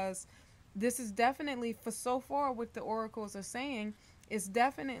 because this is definitely, for so far what the oracles are saying, is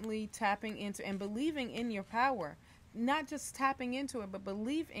definitely tapping into and believing in your power. Not just tapping into it, but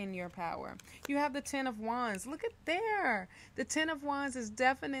believe in your power. You have the Ten of Wands. Look at there. The Ten of Wands is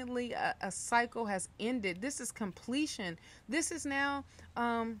definitely a cycle has ended. This is completion. This is now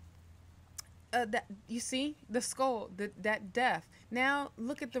that you see the skull, that death. Now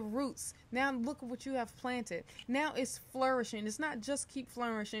look at the roots. Now look at what you have planted. Now it's flourishing. It's not just keep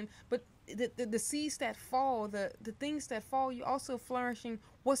flourishing, but the seeds that fall, the things that fall, you also flourishing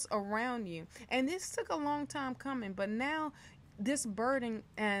what's around you. And this took a long time coming, but now this burden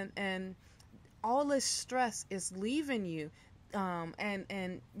and all this stress is leaving you.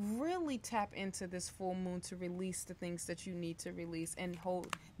 And really tap into this full moon to release the things that you need to release, and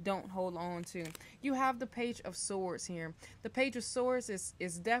don't hold on to. You have the Page of Swords here. The Page of Swords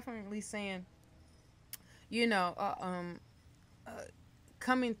is definitely saying, you know,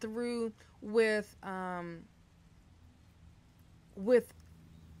 coming through with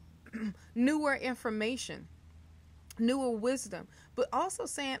newer information, newer wisdom, but also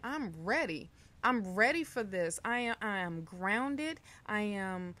saying, I'm ready. I'm ready for this. I am grounded. I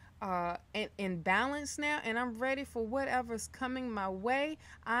am in balance now, and I'm ready for whatever's coming my way.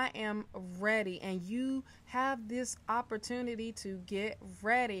 I am ready, and you have this opportunity to get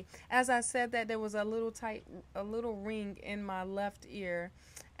ready. As I said that, there was a little ring in my left ear,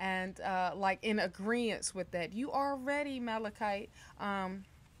 and like in agreement with that. You are ready, Malachite. And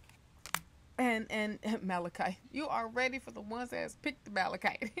Malachite, you are ready for the ones that has picked the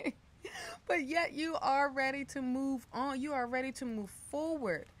Malachite. But yet you are ready to move on. You are ready to move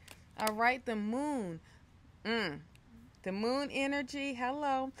forward. All right, the moon. The moon energy,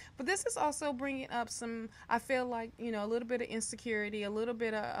 hello. But this is also bringing up some, I feel like, you know, a little bit of insecurity, a little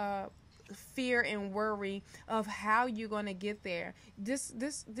bit of fear and worry of how you're going to get there.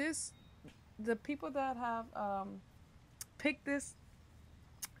 The people that have picked this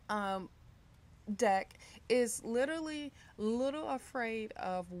deck is literally little afraid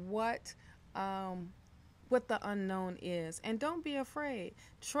of what the unknown is. And don't be afraid.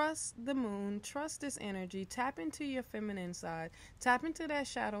 Trust the moon. Trust this energy. Tap into your feminine side. Tap into that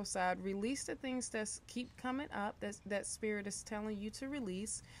shadow side. Release the things that keep coming up that spirit is telling you to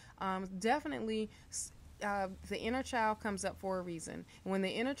release. Definitely the inner child comes up for a reason. And when the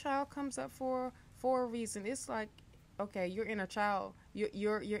inner child comes up for a reason, it's like, okay, your inner child,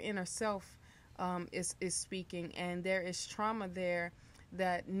 your inner self is speaking, and there is trauma there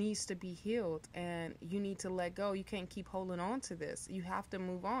that needs to be healed, and you need to let go. You can't keep holding on to this. You have to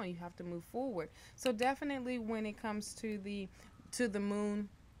move on. You have to move forward. So definitely when it comes to the moon,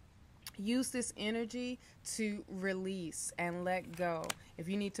 use this energy to release and let go. If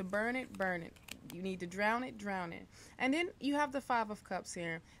you need to burn it, burn it. You need to drown it, drown it. And then you have the Five of Cups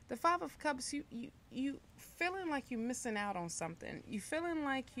here. The Five of Cups, you feeling like you're missing out on something. You feeling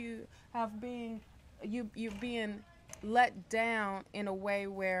like you have you're being let down in a way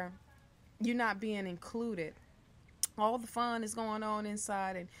where you're not being included. All the fun is going on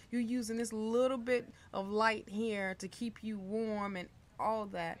inside, and you're using this little bit of light here to keep you warm and all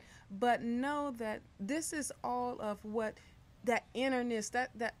that. But know that this is all of what that innerness,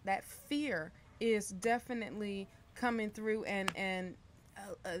 that fear is definitely coming through, and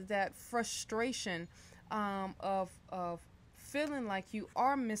that frustration of feeling like you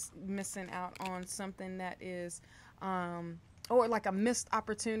are missing out on something that is or like a missed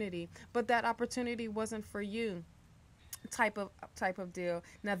opportunity, but that opportunity wasn't for you, type of deal.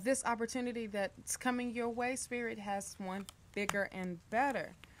 Now this opportunity that's coming your way, spirit has one bigger and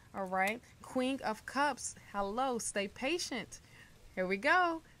better. All right. Queen of Cups. Hello. Stay patient. Here we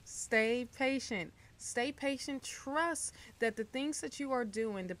go. Stay patient. Stay patient. Trust that the things that you are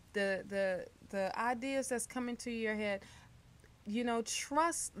doing, the ideas that's coming to your head,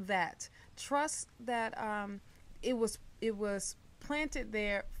 trust that. Trust that it was planted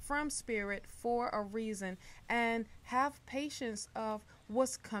there from spirit for a reason, and have patience of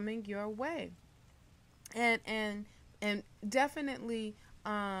what's coming your way. And definitely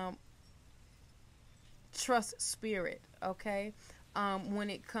trust spirit, okay? When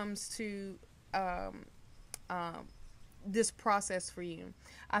it comes to this process for you.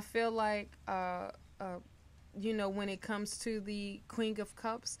 I feel like, when it comes to the Queen of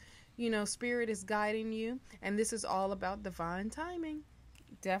Cups, Spirit is guiding you, and this is all about divine timing.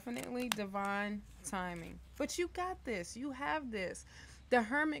 Definitely divine timing. But you got this. You have this. The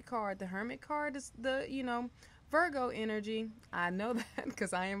Hermit card. The Hermit card is the, Virgo energy. I know that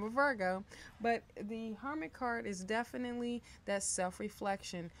because I am a Virgo. But the Hermit card is definitely that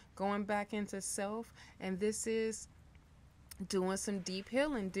self-reflection, going back into self. And this is doing some deep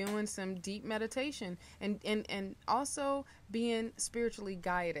healing, doing some deep meditation, and also being spiritually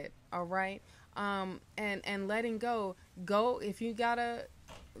guided. All right. And letting go. If you gotta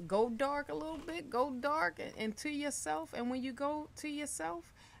go dark a little bit, go dark and to yourself. And when you go to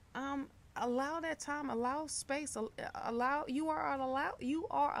yourself, allow that time, allow space, you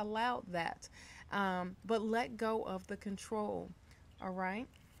are allowed that. But let go of the control. All right.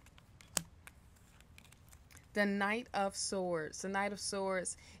 The Knight of Swords. The Knight of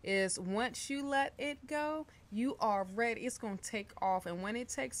Swords is, once you let it go, you are ready. It's going to take off. And when it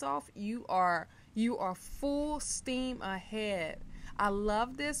takes off, you are full steam ahead. I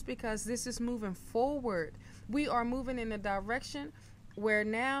love this because this is moving forward. We are moving in a direction where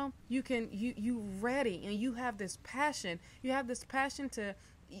now you ready, and you have this passion. You have this passion to,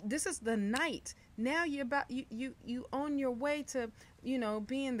 this is the knight. Now you're you on your way to,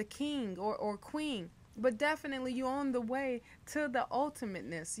 being the king or queen. But definitely you're on the way to the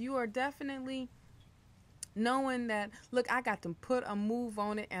ultimateness. You are definitely knowing that, look, I got to put a move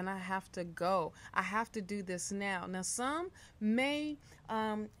on it, and I have to go. I have to do this now. Now, some may,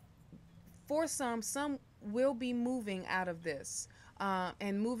 for some will be moving out of this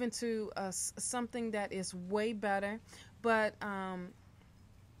and moving to something that is way better. But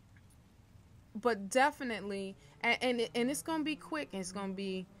definitely, and it's going to be quick, and it's going to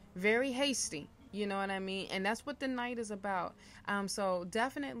be very hasty. You know what I mean? And that's what the night is about. So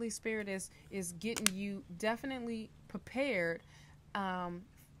definitely Spirit is getting you definitely prepared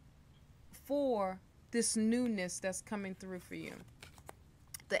for this newness that's coming through for you.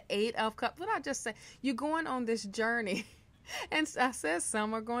 The Eight of Cups. What did I just say? You're going on this journey. And I said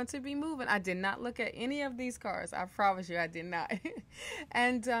some are going to be moving. I did not look at any of these cards. I promise you I did not.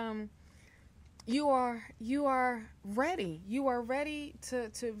 And you are ready. You are ready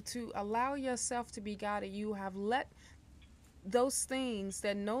to allow yourself to be guided. You have let those things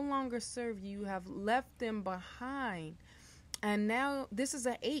that no longer serve you, you have left them behind. And now this is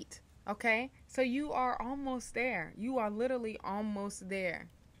an 8. Okay. So you are almost there. You are literally almost there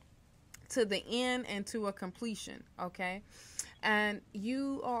to the end and to a completion. Okay. And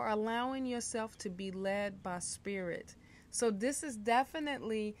you are allowing yourself to be led by Spirit. So this is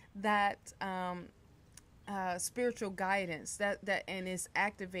definitely that spiritual guidance that and is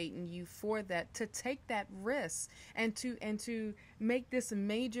activating you for that, to take that risk and to make this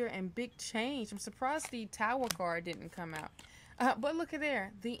major and big change. I'm surprised the Tower card didn't come out. But look at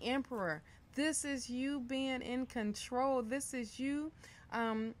there, the Emperor. This is you being in control. This is you,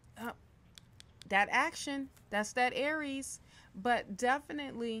 that action. That's that Aries. But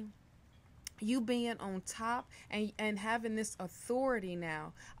definitely you being on top and having this authority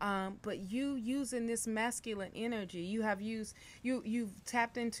now, but you using this masculine energy. You've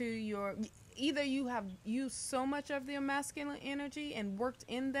tapped into either you have used so much of the masculine energy and worked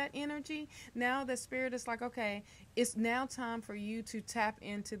in that energy. Now the Spirit is like, okay, it's now time for you to tap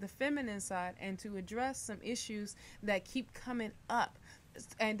into the feminine side and to address some issues that keep coming up,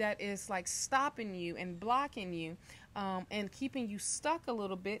 and that is like stopping you and blocking you, and keeping you stuck a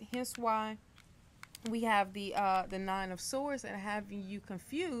little bit. Hence why we have the Nine of Swords and having you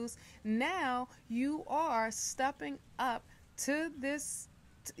confused. Now you are stepping up to this,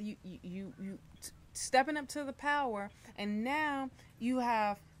 stepping up to the power, and now you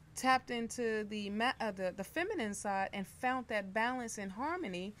have tapped into the feminine side and found that balance and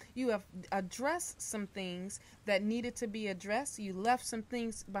harmony. You have addressed some things that needed to be addressed. You left some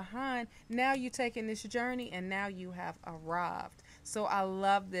things behind. Now you're taking this journey, and now you have arrived. So I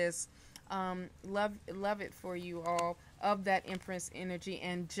love this. Love it for you all. of that Empress energy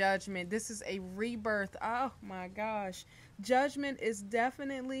and judgment. This is a rebirth. Oh my gosh. Judgment is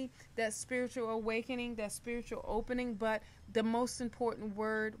definitely that spiritual awakening, that spiritual opening, but the most important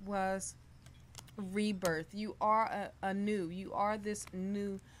word was rebirth. You are a new. You are this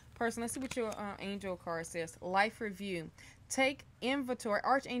new person. Let's see what your angel card says. Life review. Take inventory.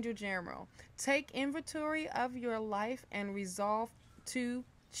 Archangel Jeremiah. Take inventory of your life and resolve to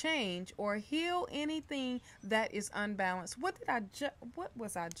change or heal anything that is unbalanced. What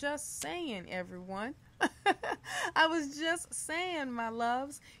was I just saying, everyone? I was just saying, my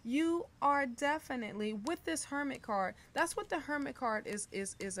loves, you are definitely with this Hermit card. That's what the Hermit card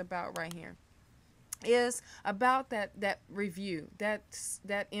is about right here. Is about that review, that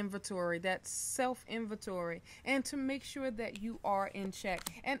inventory, that self inventory, and to make sure that you are in check.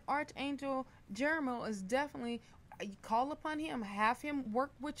 And Archangel Jeremiah is definitely, call upon him, have him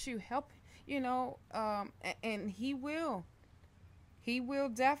work with you, help, and he will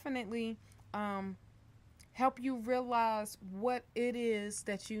definitely help you realize what it is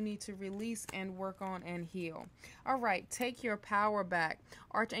that you need to release and work on and heal. All right, take your power back.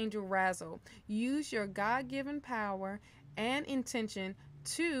 Archangel Razzle, use your God-given power and intention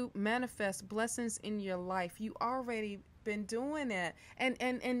to manifest blessings in your life. You already been doing it.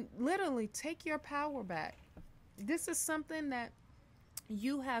 And literally take your power back. This is something that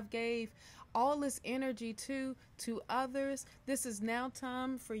you have gave all this energy to others. This is now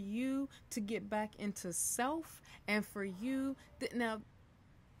time for you to get back into self, and for you now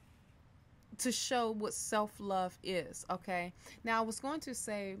to show what self-love is. Okay, now I was going to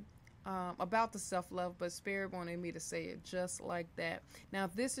say about the self-love, but Spirit wanted me to say it just like that. Now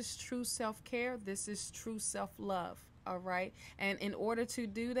this is true self-care. This is true self-love. All right, and in order to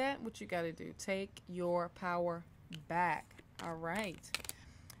do that, what you got to do, take your power back. All right.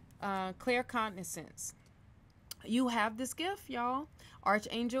 Clear cognizance. You have this gift, y'all.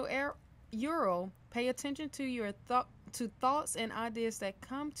 Archangel Uriel, pay attention to your thoughts and ideas that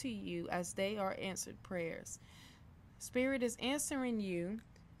come to you as they are answered prayers. Spirit is answering you,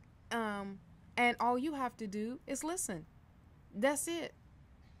 and all you have to do is listen. That's it.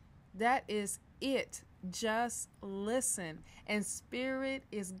 That is it. Just listen, and Spirit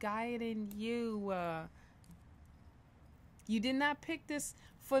is guiding you. You did not pick this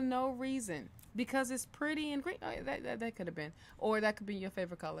for no reason, because it's pretty and great. Oh, that could have been, or that could be your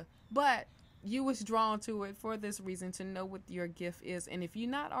favorite color. But you was drawn to it for this reason, to know what your gift is. And if you're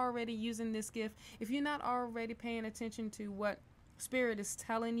not already using this gift, if you're not already paying attention to what Spirit is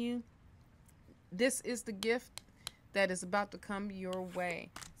telling you, this is the gift that is about to come your way.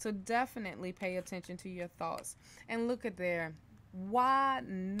 So definitely pay attention to your thoughts. And look at there. Why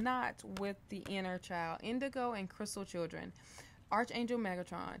not with the inner child? Indigo and crystal children. Archangel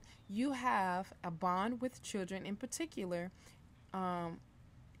Megatron, you have a bond with children. In particular,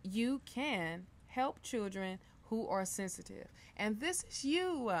 you can help children who are sensitive. And this is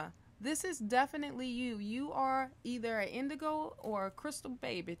you. This is definitely you. You are either an indigo or a crystal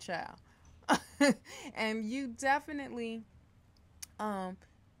baby child. And you definitely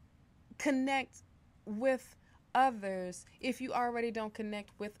connect with others if you already don't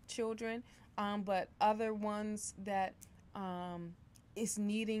connect with children, but other ones that is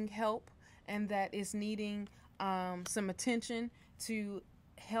needing help and that is needing some attention to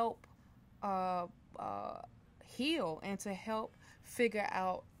help heal and to help figure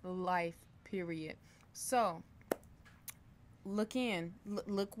out life, period. So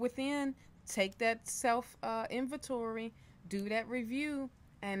look within, take that self inventory, do that review.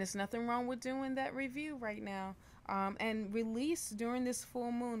 And there's nothing wrong with doing that review right now. And release during this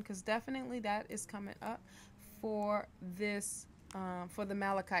full moon, because definitely that is coming up for this, for the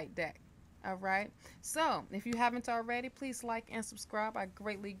Malachite deck. All right. So if you haven't already, please like and subscribe. I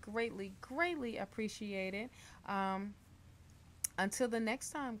greatly, greatly, greatly appreciate it. Until the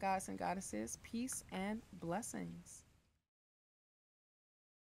next time, gods and goddesses, peace and blessings.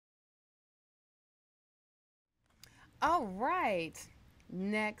 All right.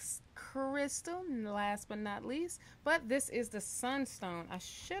 Next crystal, last but not least, but this is the Sunstone. I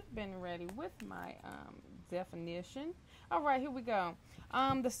should have been ready with my definition. All right, here we go.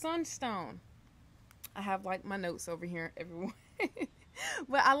 The Sunstone. I have like my notes over here, everyone.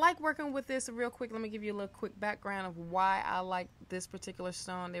 But I like working with this real quick. Let me give you a little quick background of why I like this particular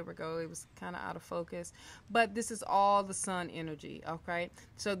stone. There we go. It was kind of out of focus. But this is all the sun energy, okay?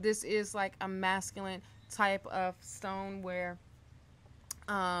 So this is like a masculine type of stone where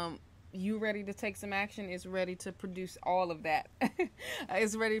you ready to take some action, is ready to produce all of that.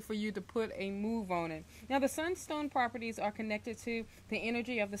 It's ready for you to put a move on it. Now, the sunstone properties are connected to the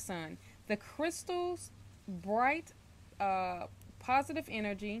energy of the sun. The crystal's bright positive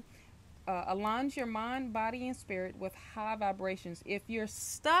energy, aligns your mind, body, and spirit with high vibrations. If you're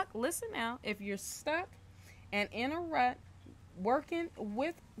stuck, listen now, if you're stuck and in a rut, working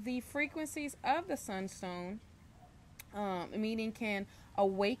with the frequencies of the sunstone, meaning can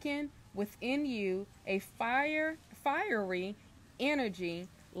awaken within you a fiery energy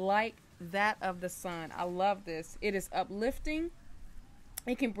like that of the sun. I love this. It is uplifting.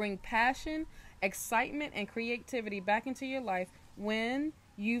 It can bring passion, excitement, and creativity back into your life when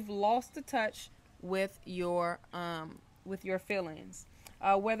you've lost the touch with your feelings.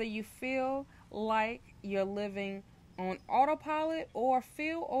 Whether you feel like you're living on autopilot or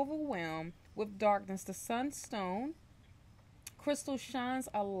feel overwhelmed with darkness, the sunstone crystal shines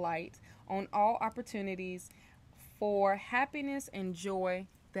a light on all opportunities for happiness and joy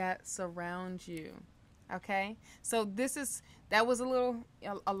that surround you. Okay, so that was a long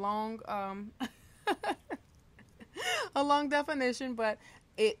a long definition, but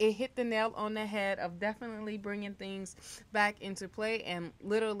it hit the nail on the head of definitely bringing things back into play and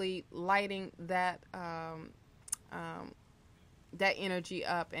literally lighting that that energy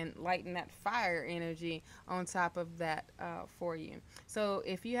up and lighting that fire energy on top of that for you. So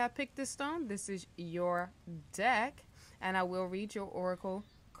if you have picked this stone, this is your deck, and I will read your oracle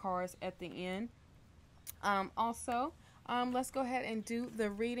cards at the end. Also, let's go ahead and do the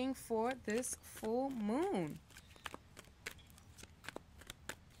reading for this full moon.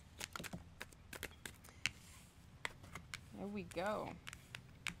 There we go.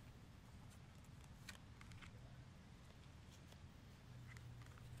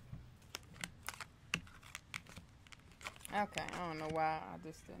 Okay, I don't know why I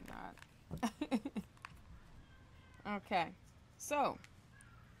just did not. Okay, so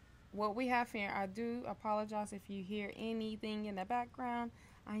what we have here, I do apologize if you hear anything in the background.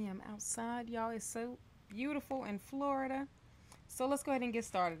 I am outside, y'all. It's so beautiful in Florida. So let's go ahead and get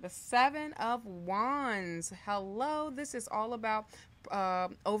started. The Seven of Wands. Hello. This is all about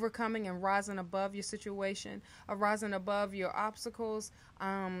overcoming and rising above your situation, rising above your obstacles,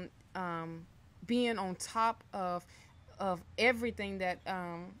 being on top of everything that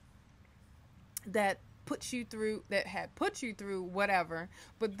that had put you through whatever.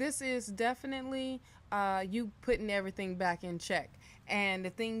 But this is definitely you putting everything back in check, and the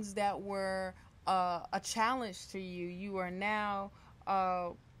things that were a challenge to you, you are now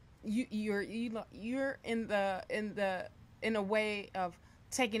you're in a way of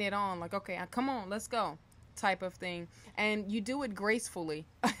taking it on, like, okay, come on, let's go, type of thing, and you do it gracefully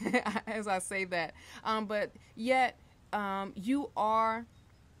as I say that, but yet you are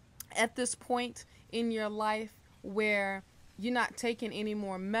at this point in your life where you're not taking any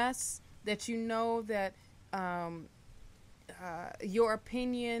more mess, that you know that your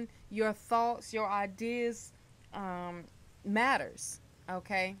opinion, your thoughts, your ideas matters,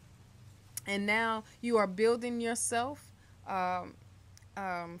 okay? And now you are building yourself.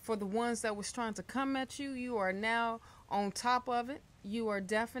 For the ones that was trying to come at you, you are now on top of it. You are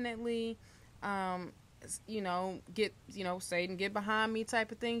definitely, Satan, get behind me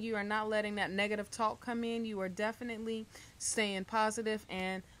type of thing. You are not letting that negative talk come in. You are definitely staying positive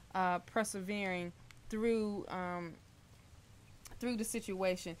and persevering through the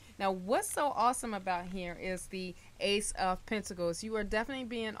situation. Now, what's so awesome about here is the Ace of Pentacles. You are definitely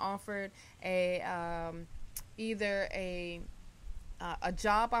being offered either a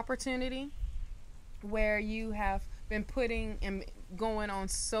job opportunity where you have been putting and going on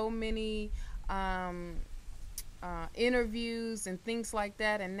so many interviews and things like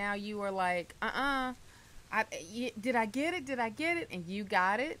that, and now you are like, did I get it? And you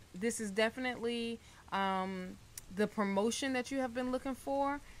got it. This is definitely the promotion that you have been looking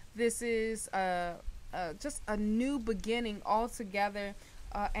for. This is just a new beginning altogether,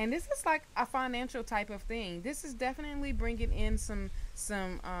 and this is like a financial type of thing. This is definitely bringing in some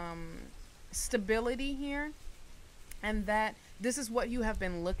stability here, and that this is what you have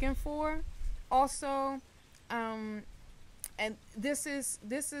been looking for also, and this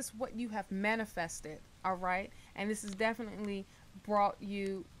is what you have manifested, all right? And this has definitely brought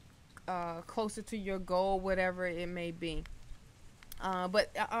you closer to your goal, whatever it may be.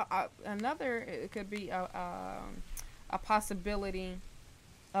 But another, it could be a possibility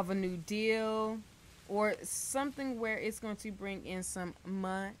of a new deal or something where it's going to bring in some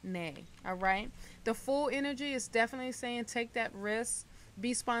money, all right? The full energy is definitely saying take that risk,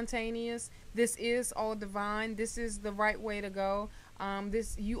 be spontaneous. This is all divine. This is the right way to go.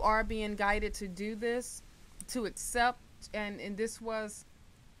 You are being guided to do this, to accept, and this was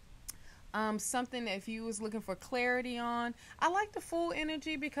something that if you was looking for clarity on. I like the full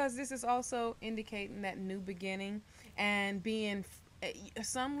energy because this is also indicating that new beginning, and being,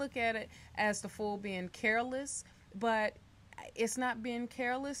 some look at it as the Fool being careless, but it's not being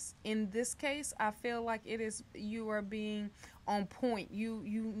careless. In this case, I feel like it is, you are being on point.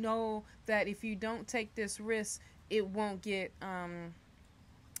 You know that if you don't take this risk, it won't get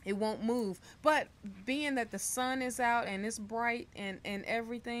it won't move. But being that the sun is out and it's bright and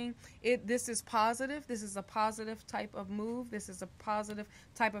everything, this is positive. This is a positive type of move. This is a positive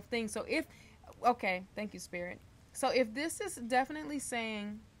type of thing. So if, okay, thank you, Spirit. So if this is definitely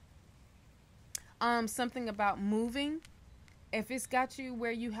saying something about moving, if it's got you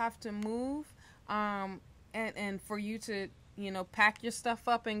where you have to move, and for you to, you know, pack your stuff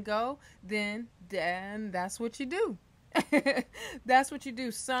up and go, then that's what you do. That's what you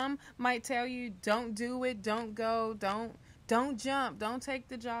do. Some might tell you, don't do it, don't go, don't jump, don't take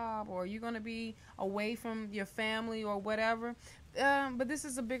the job, or you're going to be away from your family or whatever. But this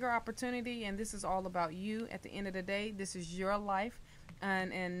is a bigger opportunity, and this is all about you. At the end of the day, this is your life,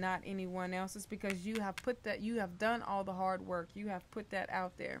 and not anyone else's, because you have put that, you have done all the hard work. You have put that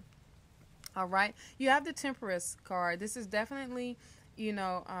out there. All right. You have the Temperance card. This is definitely, you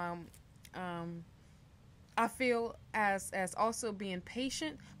know, I feel as also being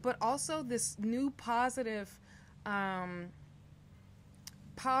patient, but also this new positive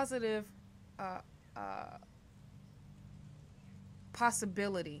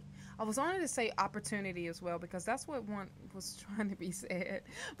possibility. I was wanting to say opportunity as well, because that's what one was trying to be said.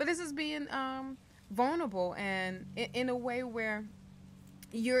 But this is being vulnerable, and in a way where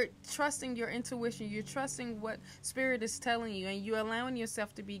you're trusting your intuition, you're trusting what Spirit is telling you, and you're allowing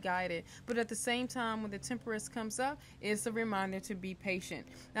yourself to be guided. But at the same time, when the Temperance comes up, it's a reminder to be patient.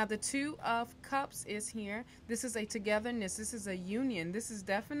 Now, the Two of Cups is here. This is a togetherness. This is a union. This is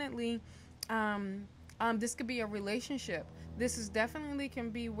definitely, this could be a relationship. This is definitely can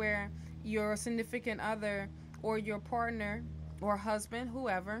be where your significant other or your partner or husband,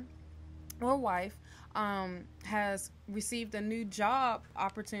 whoever, or wife, has received a new job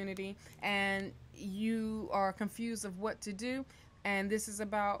opportunity, and you are confused of what to do. And this is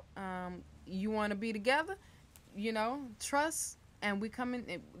about, you want to be together, you know, trust, and we come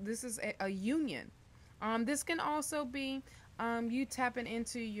in. This is a union. This can also be you tapping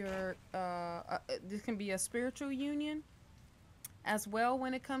into your, this can be a spiritual union as well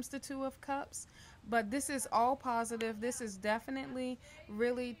when it comes to Two of Cups. But this is all positive. This is definitely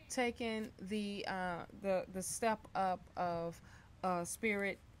really taking the step up of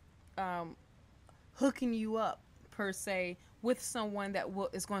Spirit hooking you up, per se, with someone that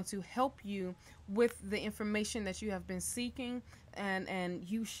is going to help you with the information that you have been seeking, and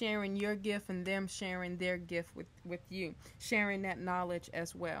you sharing your gift and them sharing their gift with you, sharing that knowledge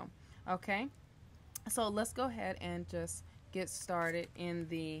as well. Okay, so let's go ahead and just get started in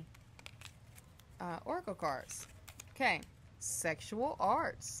the oracle cards. Okay, sexual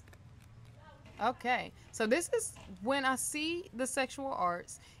arts. Okay, so this is when I see the sexual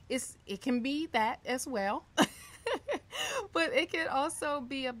arts, it can be that as well, but it can also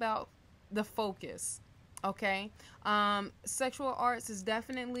be about the focus. Okay, sexual arts is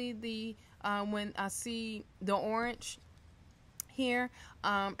definitely the when I see the orange here,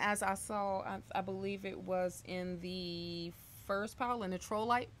 as I saw, I believe it was in the first pile, in the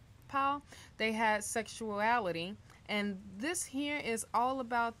Trolleite pile, they had sexuality, and this here is all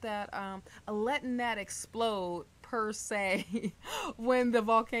about that, letting that explode, per se, when the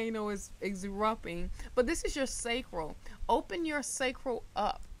volcano is erupting. But this is your sacral. Open your sacral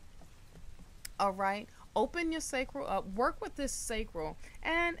up. All right, open your sacral up. Work with this sacral,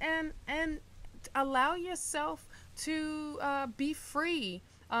 and allow yourself to be free.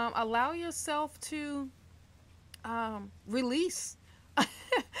 Allow yourself to release.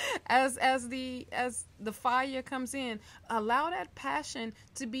 as the fire comes in, allow that passion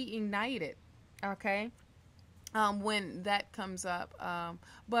to be ignited. Okay, when that comes up,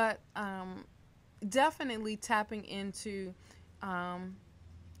 but definitely tapping into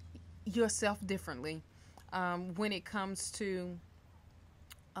yourself differently when it comes to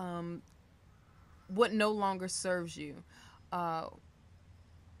what no longer serves you.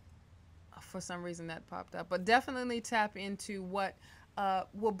 For some reason that popped up, but definitely tap into what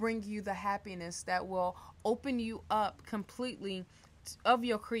will bring you the happiness that will open you up completely of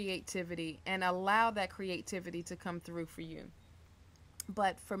your creativity, and allow that creativity to come through for you.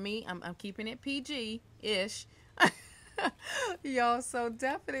 But for me, I'm keeping it PG-ish, y'all. So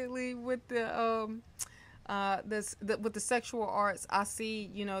definitely with the with the sexual arts, I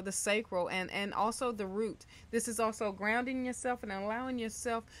see, you know, the sacral and also the root. This is also grounding yourself and allowing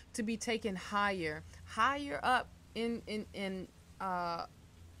yourself to be taken higher up in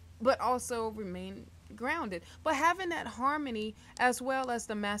but also grounded, but having that harmony as well as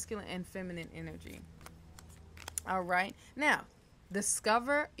the masculine and feminine energy. All right. Now,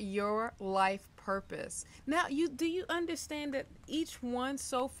 discover your life purpose. Now, do you understand that each one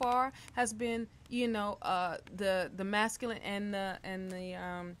so far has been, the masculine and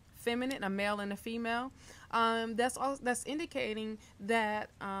the feminine, a male and a female. That's indicating that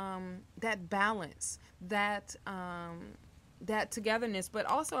that balance, that togetherness, but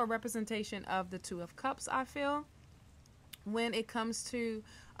also a representation of the Two of Cups, I feel, when it comes to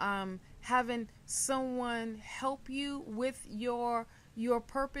having someone help you with your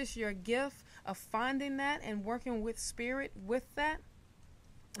purpose, your gift, of finding that and working with spirit with that,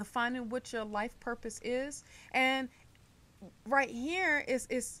 of finding what your life purpose is. And right here is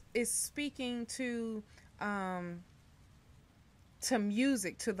speaking to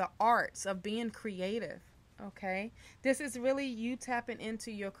music, to the arts of being creative. Okay, this is really you tapping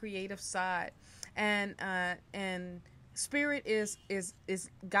into your creative side, and spirit is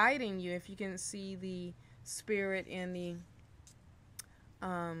guiding you. If you can see the spirit in the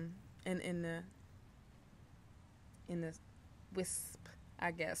in the wisp,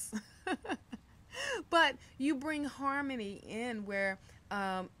 I guess. But you bring harmony in where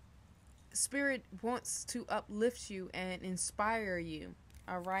spirit wants to uplift you and inspire you.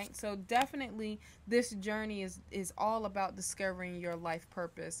 All right. So definitely this journey is all about discovering your life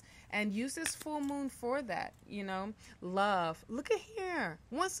purpose, and use this full moon for that. Love. Look at here.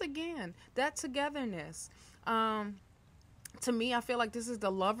 Once again, that togetherness. To me, I feel like this is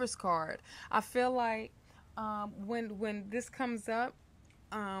the Lover's card. I feel like when this comes up,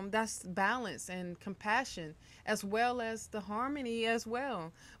 that's balance and compassion, as well as the harmony as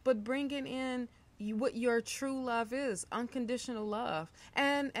well. But bringing in what your true love is, unconditional love.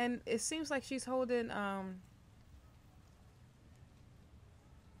 And it seems like she's holding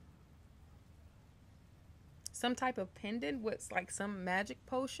some type of pendant with like some magic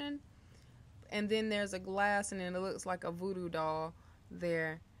potion. And then there's a glass, and then it looks like a voodoo doll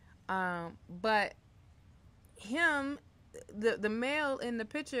there. But him, the male in the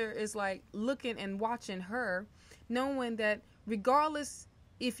picture, is like looking and watching her, knowing that regardless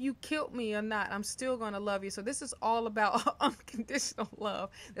if you killed me or not, I'm still going to love you. So this is all about unconditional love.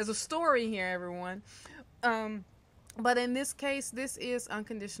 There's a story here, everyone. But in this case, this is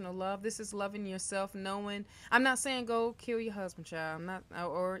unconditional love. This is loving yourself, knowing. I'm not saying go kill your husband, child. I'm not,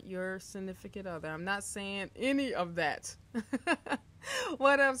 or your significant other. I'm not saying any of that.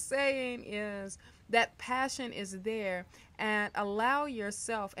 What I'm saying is that passion is there, and allow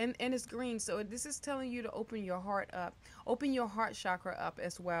yourself, and it's green. So this is telling you to open your heart up, open your heart chakra up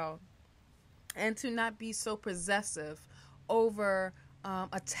as well, and to not be so possessive over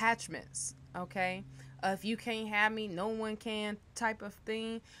attachments. Okay. If you can't have me, no one can type of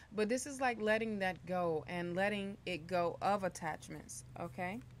thing. But this is like letting that go and letting it go of attachments.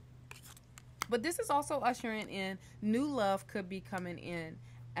 Okay. But this is also ushering in new love could be coming in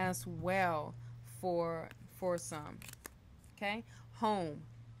as well for some. Okay. Home.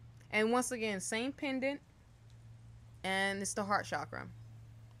 And once again, same pendant. And it's the heart chakra.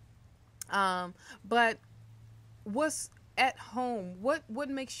 But what's at home? What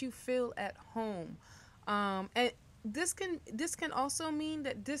makes you feel at home? And this can also mean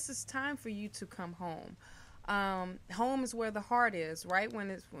that this is time for you to come home. Home is where the heart is, right? When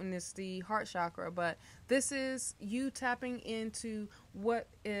it's the heart chakra. But this is you tapping into what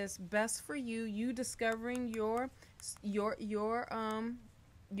is best for you. You discovering your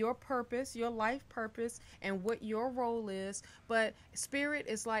purpose, your life purpose, and what your role is. But spirit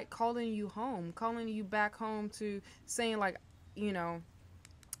is like calling you home, calling you back home, to saying like,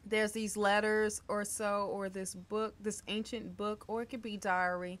 there's these letters or so, or this book, this ancient book, or it could be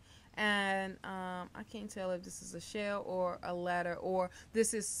diary. And I can't tell if this is a shell or a letter, or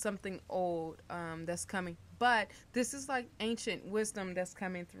this is something old that's coming. But this is like ancient wisdom that's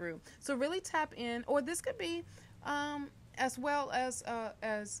coming through. So really tap in, or this could be as well as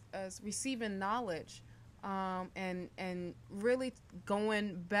receiving knowledge, and really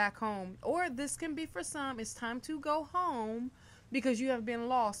going back home. Or this can be for some, it's time to go home because you have been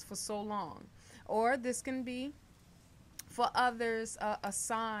lost for so long. Or this can be for others a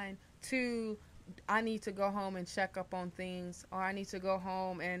sign to, I need to go home and check up on things, or I need to go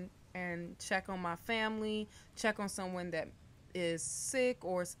home and check on my family, check on someone that is sick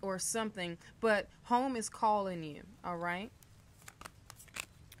or something. But home is calling you. All right.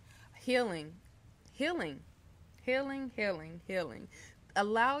 Healing.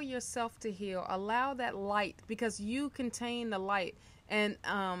 Allow yourself to heal. Allow that light, because you contain the light, and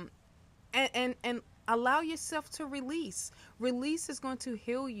allow yourself to release. Release is going to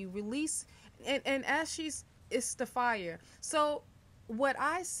heal you. Release and as it's the fire. So what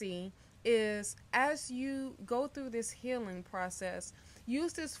I see is, as you go through this healing process,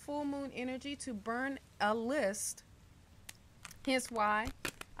 use this full moon energy to burn a list. Hence why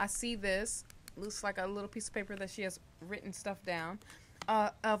I see this. Looks like a little piece of paper that she has written stuff down,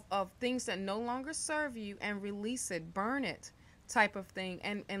 of things that no longer serve you, and release it, burn it, type of thing,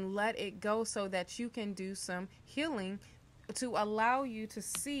 and let it go, so that you can do some healing to allow you to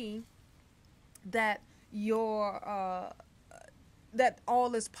see that your that all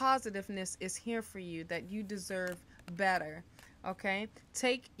this positiveness is here for you, that you deserve better. Okay,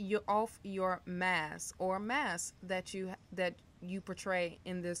 take you off your mask, or mask that you portray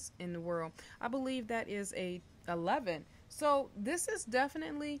in the world. I believe that is a 11. So this is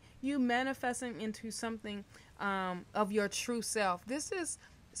definitely you manifesting into something of your true self. This is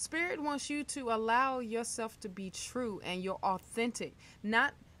Spirit wants you to allow yourself to be true and you're authentic,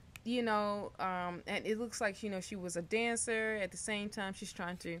 not and it looks like she was a dancer. At the same time, she's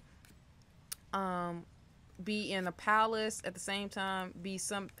trying to be in a palace, at the same time be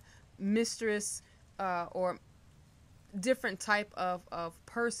some mistress or different type of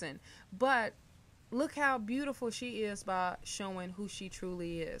person. But look how beautiful she is by showing who she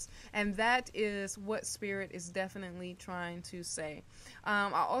truly is. And that is what Spirit is definitely trying to say.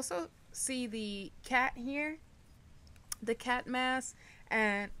 I also see the cat here, the cat mask.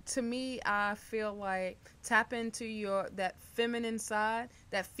 And to me, I feel like tap into that feminine side,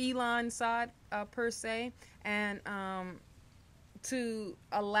 that feline side per se, and to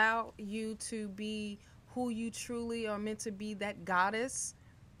allow you to be who you truly are meant to be, that goddess,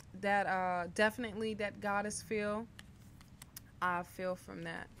 that definitely that goddess feel. I feel from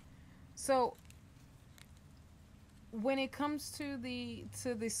that. So when it comes to the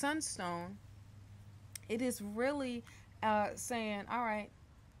sunstone, it is really saying, all right,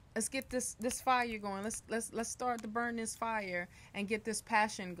 let's get this fire going. Let's start to burn this fire and get this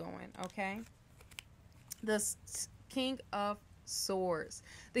passion going. Okay. The King of Swords.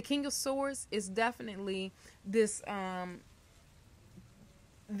 The King of Swords is definitely this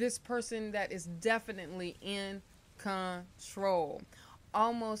this person that is definitely in control,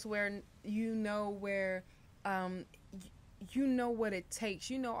 almost where where you know what it takes.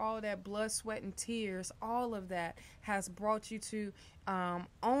 All that blood, sweat, and tears, all of that has brought you to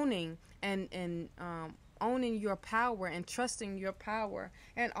owning and owning your power and trusting your power,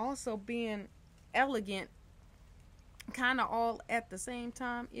 and also being elegant, kind of all at the same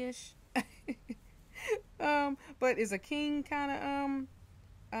time ish. But is a king kind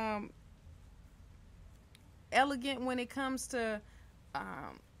of elegant when it comes to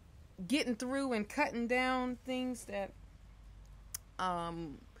getting through and cutting down things that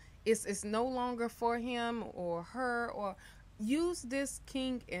it's no longer for him or her. Or use this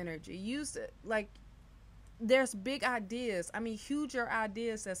king energy. Use it like there's big ideas. I mean, huger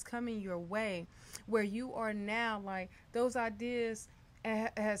ideas that's coming your way, where you are now, like those ideas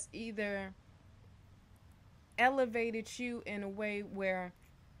has either elevated you in a way where,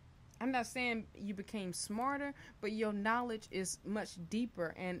 I'm not saying you became smarter, but your knowledge is much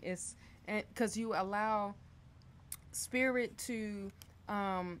deeper, and because you allow Spirit to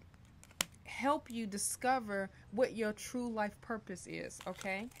help you discover what your true life purpose is.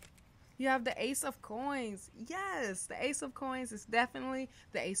 Okay. You have the Ace of Coins. Yes, the Ace of Coins is definitely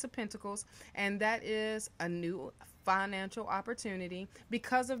the Ace of Pentacles, and that is a new financial opportunity.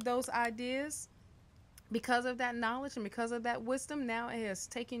 Because of those ideas, because of that knowledge, and because of that wisdom, now it has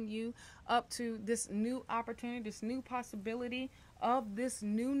taken you up to this new opportunity, this new possibility of this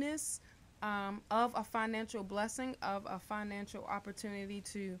newness, of a financial blessing, of a financial opportunity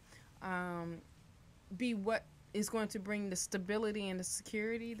to be what is going to bring the stability and the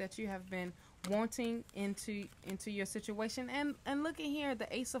security that you have been wanting into your situation. And look at here,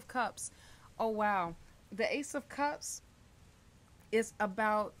 the Ace of Cups. Oh wow, the Ace of Cups is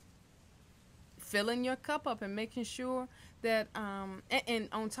about filling your cup up and making sure that and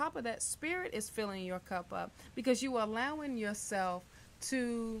on top of that, Spirit is filling your cup up, because you are allowing yourself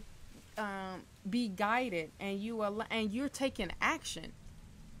to be guided, and you're taking action.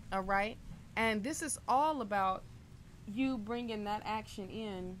 All right. And this is all about you bringing that action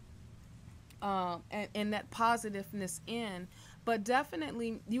in, and that positiveness in. But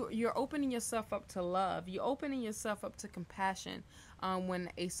definitely, you're opening yourself up to love. You're opening yourself up to compassion when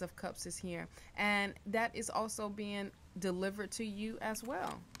the Ace of Cups is here. And that is also being delivered to you as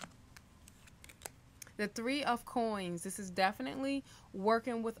well. The Three of Coins. This is definitely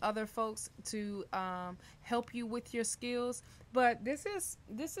working with other folks to help you with your skills. But this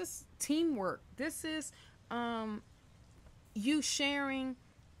is teamwork. This is you sharing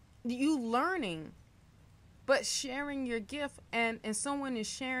you learning, but sharing your gift, and someone is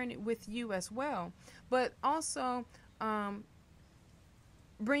sharing it with you as well. But also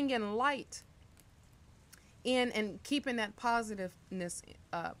bringing light in and keeping that positiveness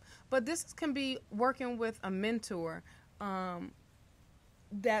up. But this can be working with a mentor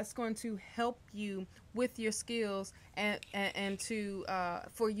that's going to help you with your skills, and to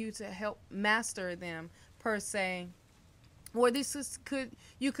for you to help master them per se. Or this is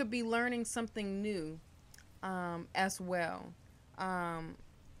you could be learning something new as well. But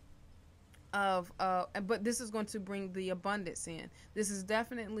this is going to bring the abundance in. This is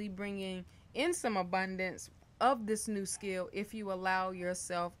definitely bringing in some abundance of this new skill if you allow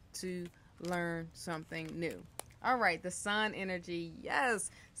yourself to learn something new. All right, the sun energy.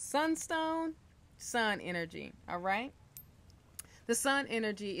 Yes, sunstone, sun energy. All right. The sun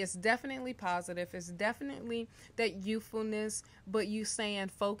energy is definitely positive. It's definitely that youthfulness, but you staying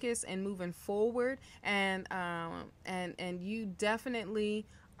focused and moving forward, and you definitely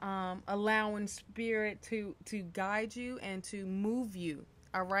allowing spirit to guide you and to move you.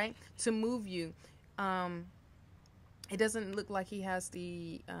 All right, to move you. It doesn't look like he has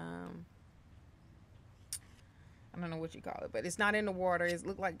the I don't know what you call it, but it's not in the water. It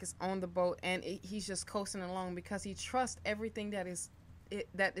looks like it's on the boat, and he's just coasting along because he trusts everything that is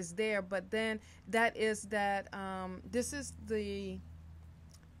there. But then that is that this is the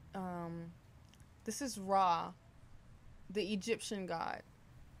this is Ra, the Egyptian god,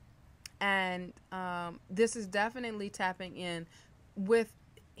 and this is definitely tapping in with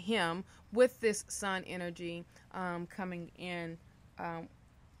him, with this sun energy coming in,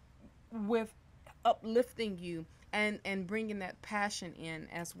 with uplifting you and bringing that passion in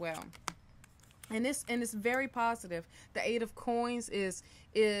as well. And it's very positive. The Eight of Coins is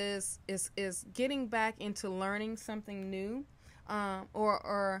getting back into learning something new,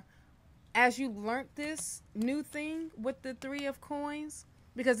 or as you learned this new thing with the Three of Coins,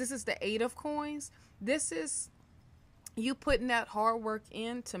 because this is the Eight of Coins. This is you putting that hard work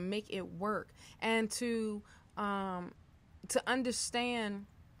in to make it work, and to understand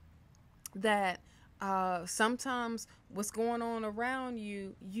that sometimes what's going on around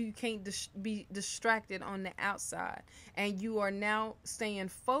you, you can't be distracted on the outside, and you are now staying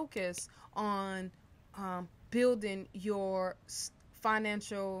focused on building your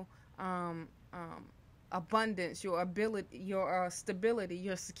financial abundance, your ability, your stability,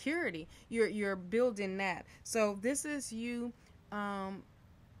 your security. You're building that. So this is you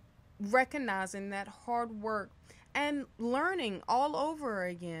recognizing that hard work and learning all over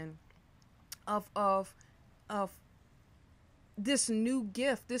again of this new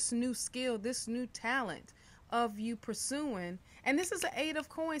gift, this new skill, this new talent of you pursuing. And this is an Eight of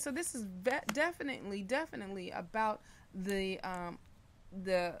Coins, so this is definitely about the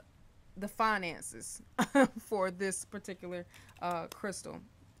finances for this particular crystal.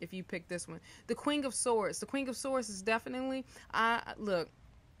 If you pick this one, the Queen of Swords. The Queen of Swords is definitely, look,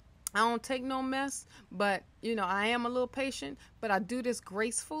 I don't take no mess, but I am a little patient, but I do this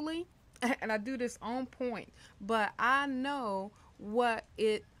gracefully. And I do this on point, but I know what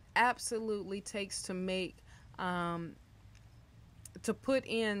it absolutely takes to make, to put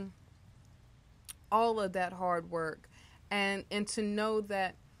in all of that hard work, and to know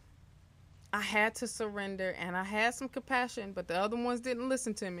that I had to surrender, and I had some compassion, but the other ones didn't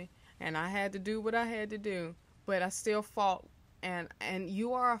listen to me, and I had to do what I had to do, but I still fought. And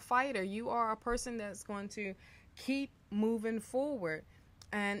you are a fighter. You are a person that's going to keep moving forward.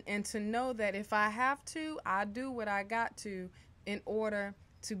 And to know that if I have to, I do what I got to in order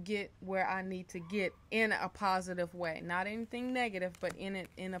to get where I need to get in a positive way. Not anything negative, but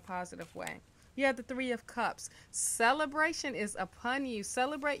in a positive way. You have the Three of Cups. Celebration is upon you.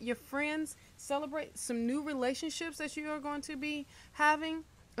 Celebrate your friends. Celebrate some new relationships that you are going to be having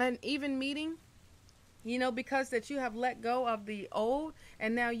and even meeting. Because that you have let go of the old,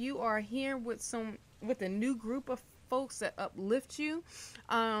 and now you are here with a new group of folks that uplift you.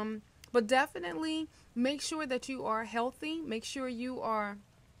 But definitely make sure that you are healthy. Make sure you are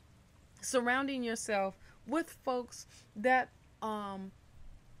surrounding yourself with folks that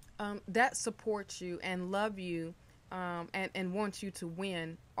that support you and love you, and want you to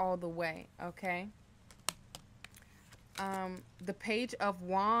win all the way. Okay. The Page of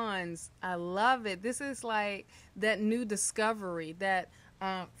Wands. I love it. This is like that new discovery, that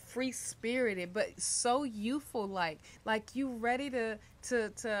free spirited, but so youthful, like you ready to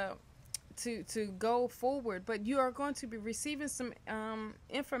go forward, but you are going to be receiving some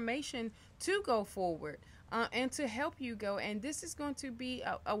information to go forward, and to help you go. And this is going to be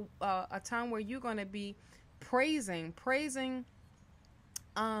a time where you're going to be praising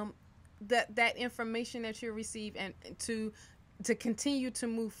um, that information that you receive, and to continue to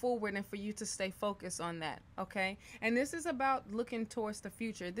move forward, and for you to stay focused on that. Okay. And this is about looking towards the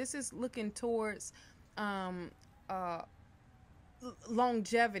future. This is looking towards um, uh,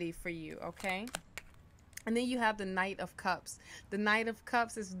 longevity for you. Okay. And then you have the Knight of Cups. The Knight of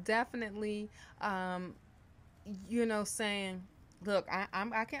Cups is definitely, saying, look,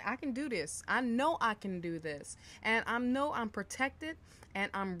 I can do this. I know I can do this, and I know I'm protected,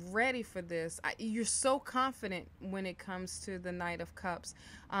 and I'm ready for this. You're so confident when it comes to the Knight of Cups.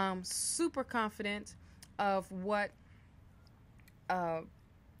 Super confident of what,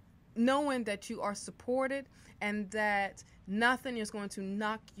 knowing that you are supported, and that nothing is going to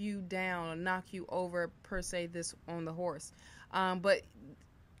knock you down or knock you over, per se, this on the horse. But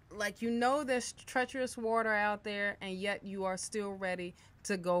like, there's treacherous water out there, and yet you are still ready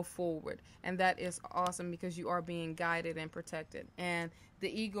to go forward. And that is awesome, because you are being guided and protected. And the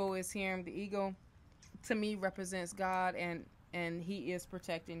ego is here. The ego, to me, represents God, and he is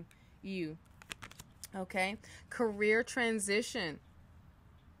protecting you. Okay. Career transition.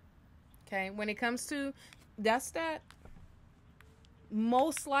 Okay. When it comes to, that's that,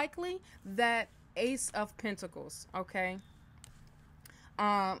 most likely, that Ace of Pentacles. Okay.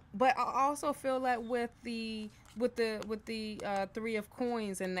 But I also feel that with the Three of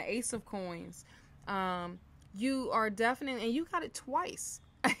Coins and the Ace of Coins, you are definitely, and you got it twice.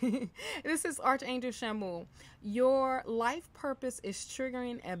 This is Archangel Shamuel. Your life purpose is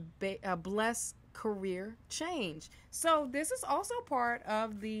triggering a blessed career change. So this is also part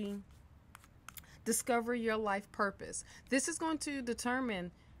of the discover your life purpose. This is going to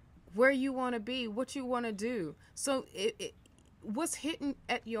determine where you want to be, what you want to do. So what's hitting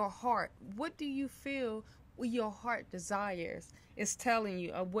at your heart? What do you feel your heart desires is telling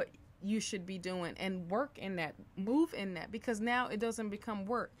you of what you should be doing, and work in that, move in that, because now it doesn't become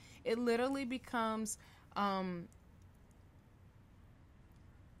work. It literally becomes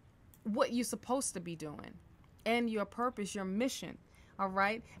what you're supposed to be doing, and your purpose, your mission. All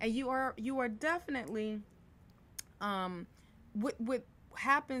right. And you are definitely, what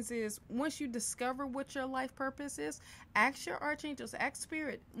happens is, once you discover what your life purpose is, ask your archangels, ask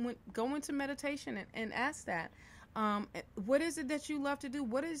spirit, go into meditation and ask that. What is it that you love to do?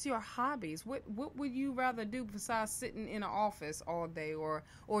 What is your hobbies? What would you rather do besides sitting in an office all day, or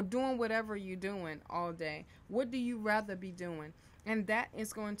doing whatever you're doing all day? What do you rather be doing? And that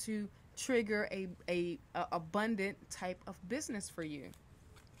is going to trigger a abundant type of business for you.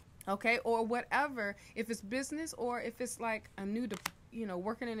 Okay. Or whatever, if it's business, or if it's like a new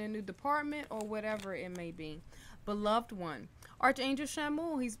working in a new department, or whatever it may be. Beloved one, Archangel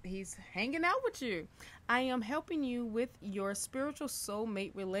Shamuel, he's hanging out with you. I am helping you with your spiritual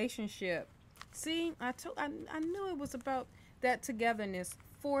soulmate relationship. See, I knew it was about that togetherness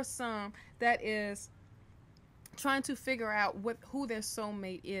for some that is trying to figure out who their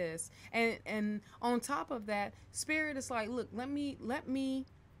soulmate is. And on top of that, spirit is like, look, let me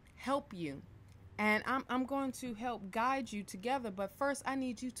help you. And I'm going to help guide you together. But first, I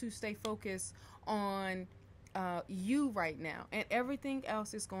need you to stay focused on you right now. And everything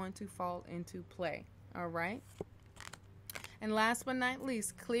else is going to fall into play. All right? And last but not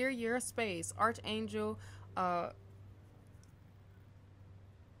least, clear your space. Archangel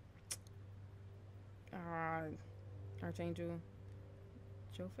Archangel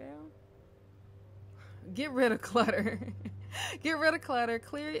Jophiel. Get rid of clutter. Get rid of clutter.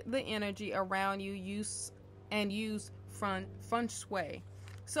 Clear the energy around you. Use feng shui.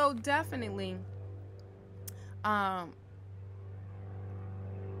 So definitely,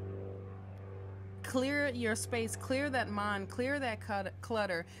 clear your space. Clear that mind. Clear that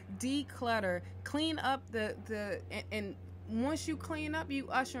clutter. Declutter. Clean up and once you clean up, you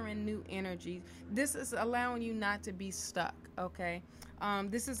usher in new energy. This is allowing you not to be stuck. Okay.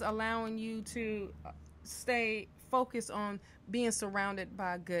 This is allowing you to stay focused on being surrounded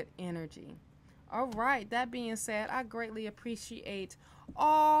by good energy. All right. That being said, I greatly appreciate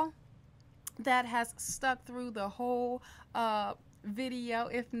all that has stuck through the whole video.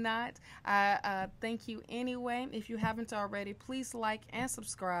 If not, I thank you anyway. If you haven't already, please like and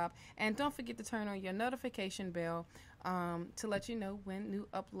subscribe, and don't forget to turn on your notification bell to let you know when new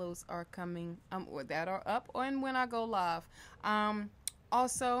uploads are coming, or that are up, and when I go live.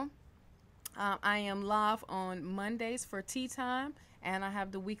 Also, I am live on Mondays for tea time, and I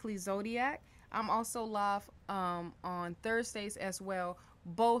have the weekly zodiac. I'm also live on Thursdays as well,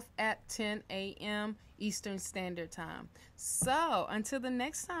 both at 10 a.m. Eastern Standard Time. So until the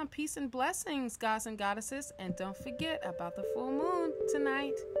next time, peace and blessings, gods and goddesses, and don't forget about the full moon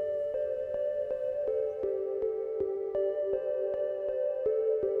tonight.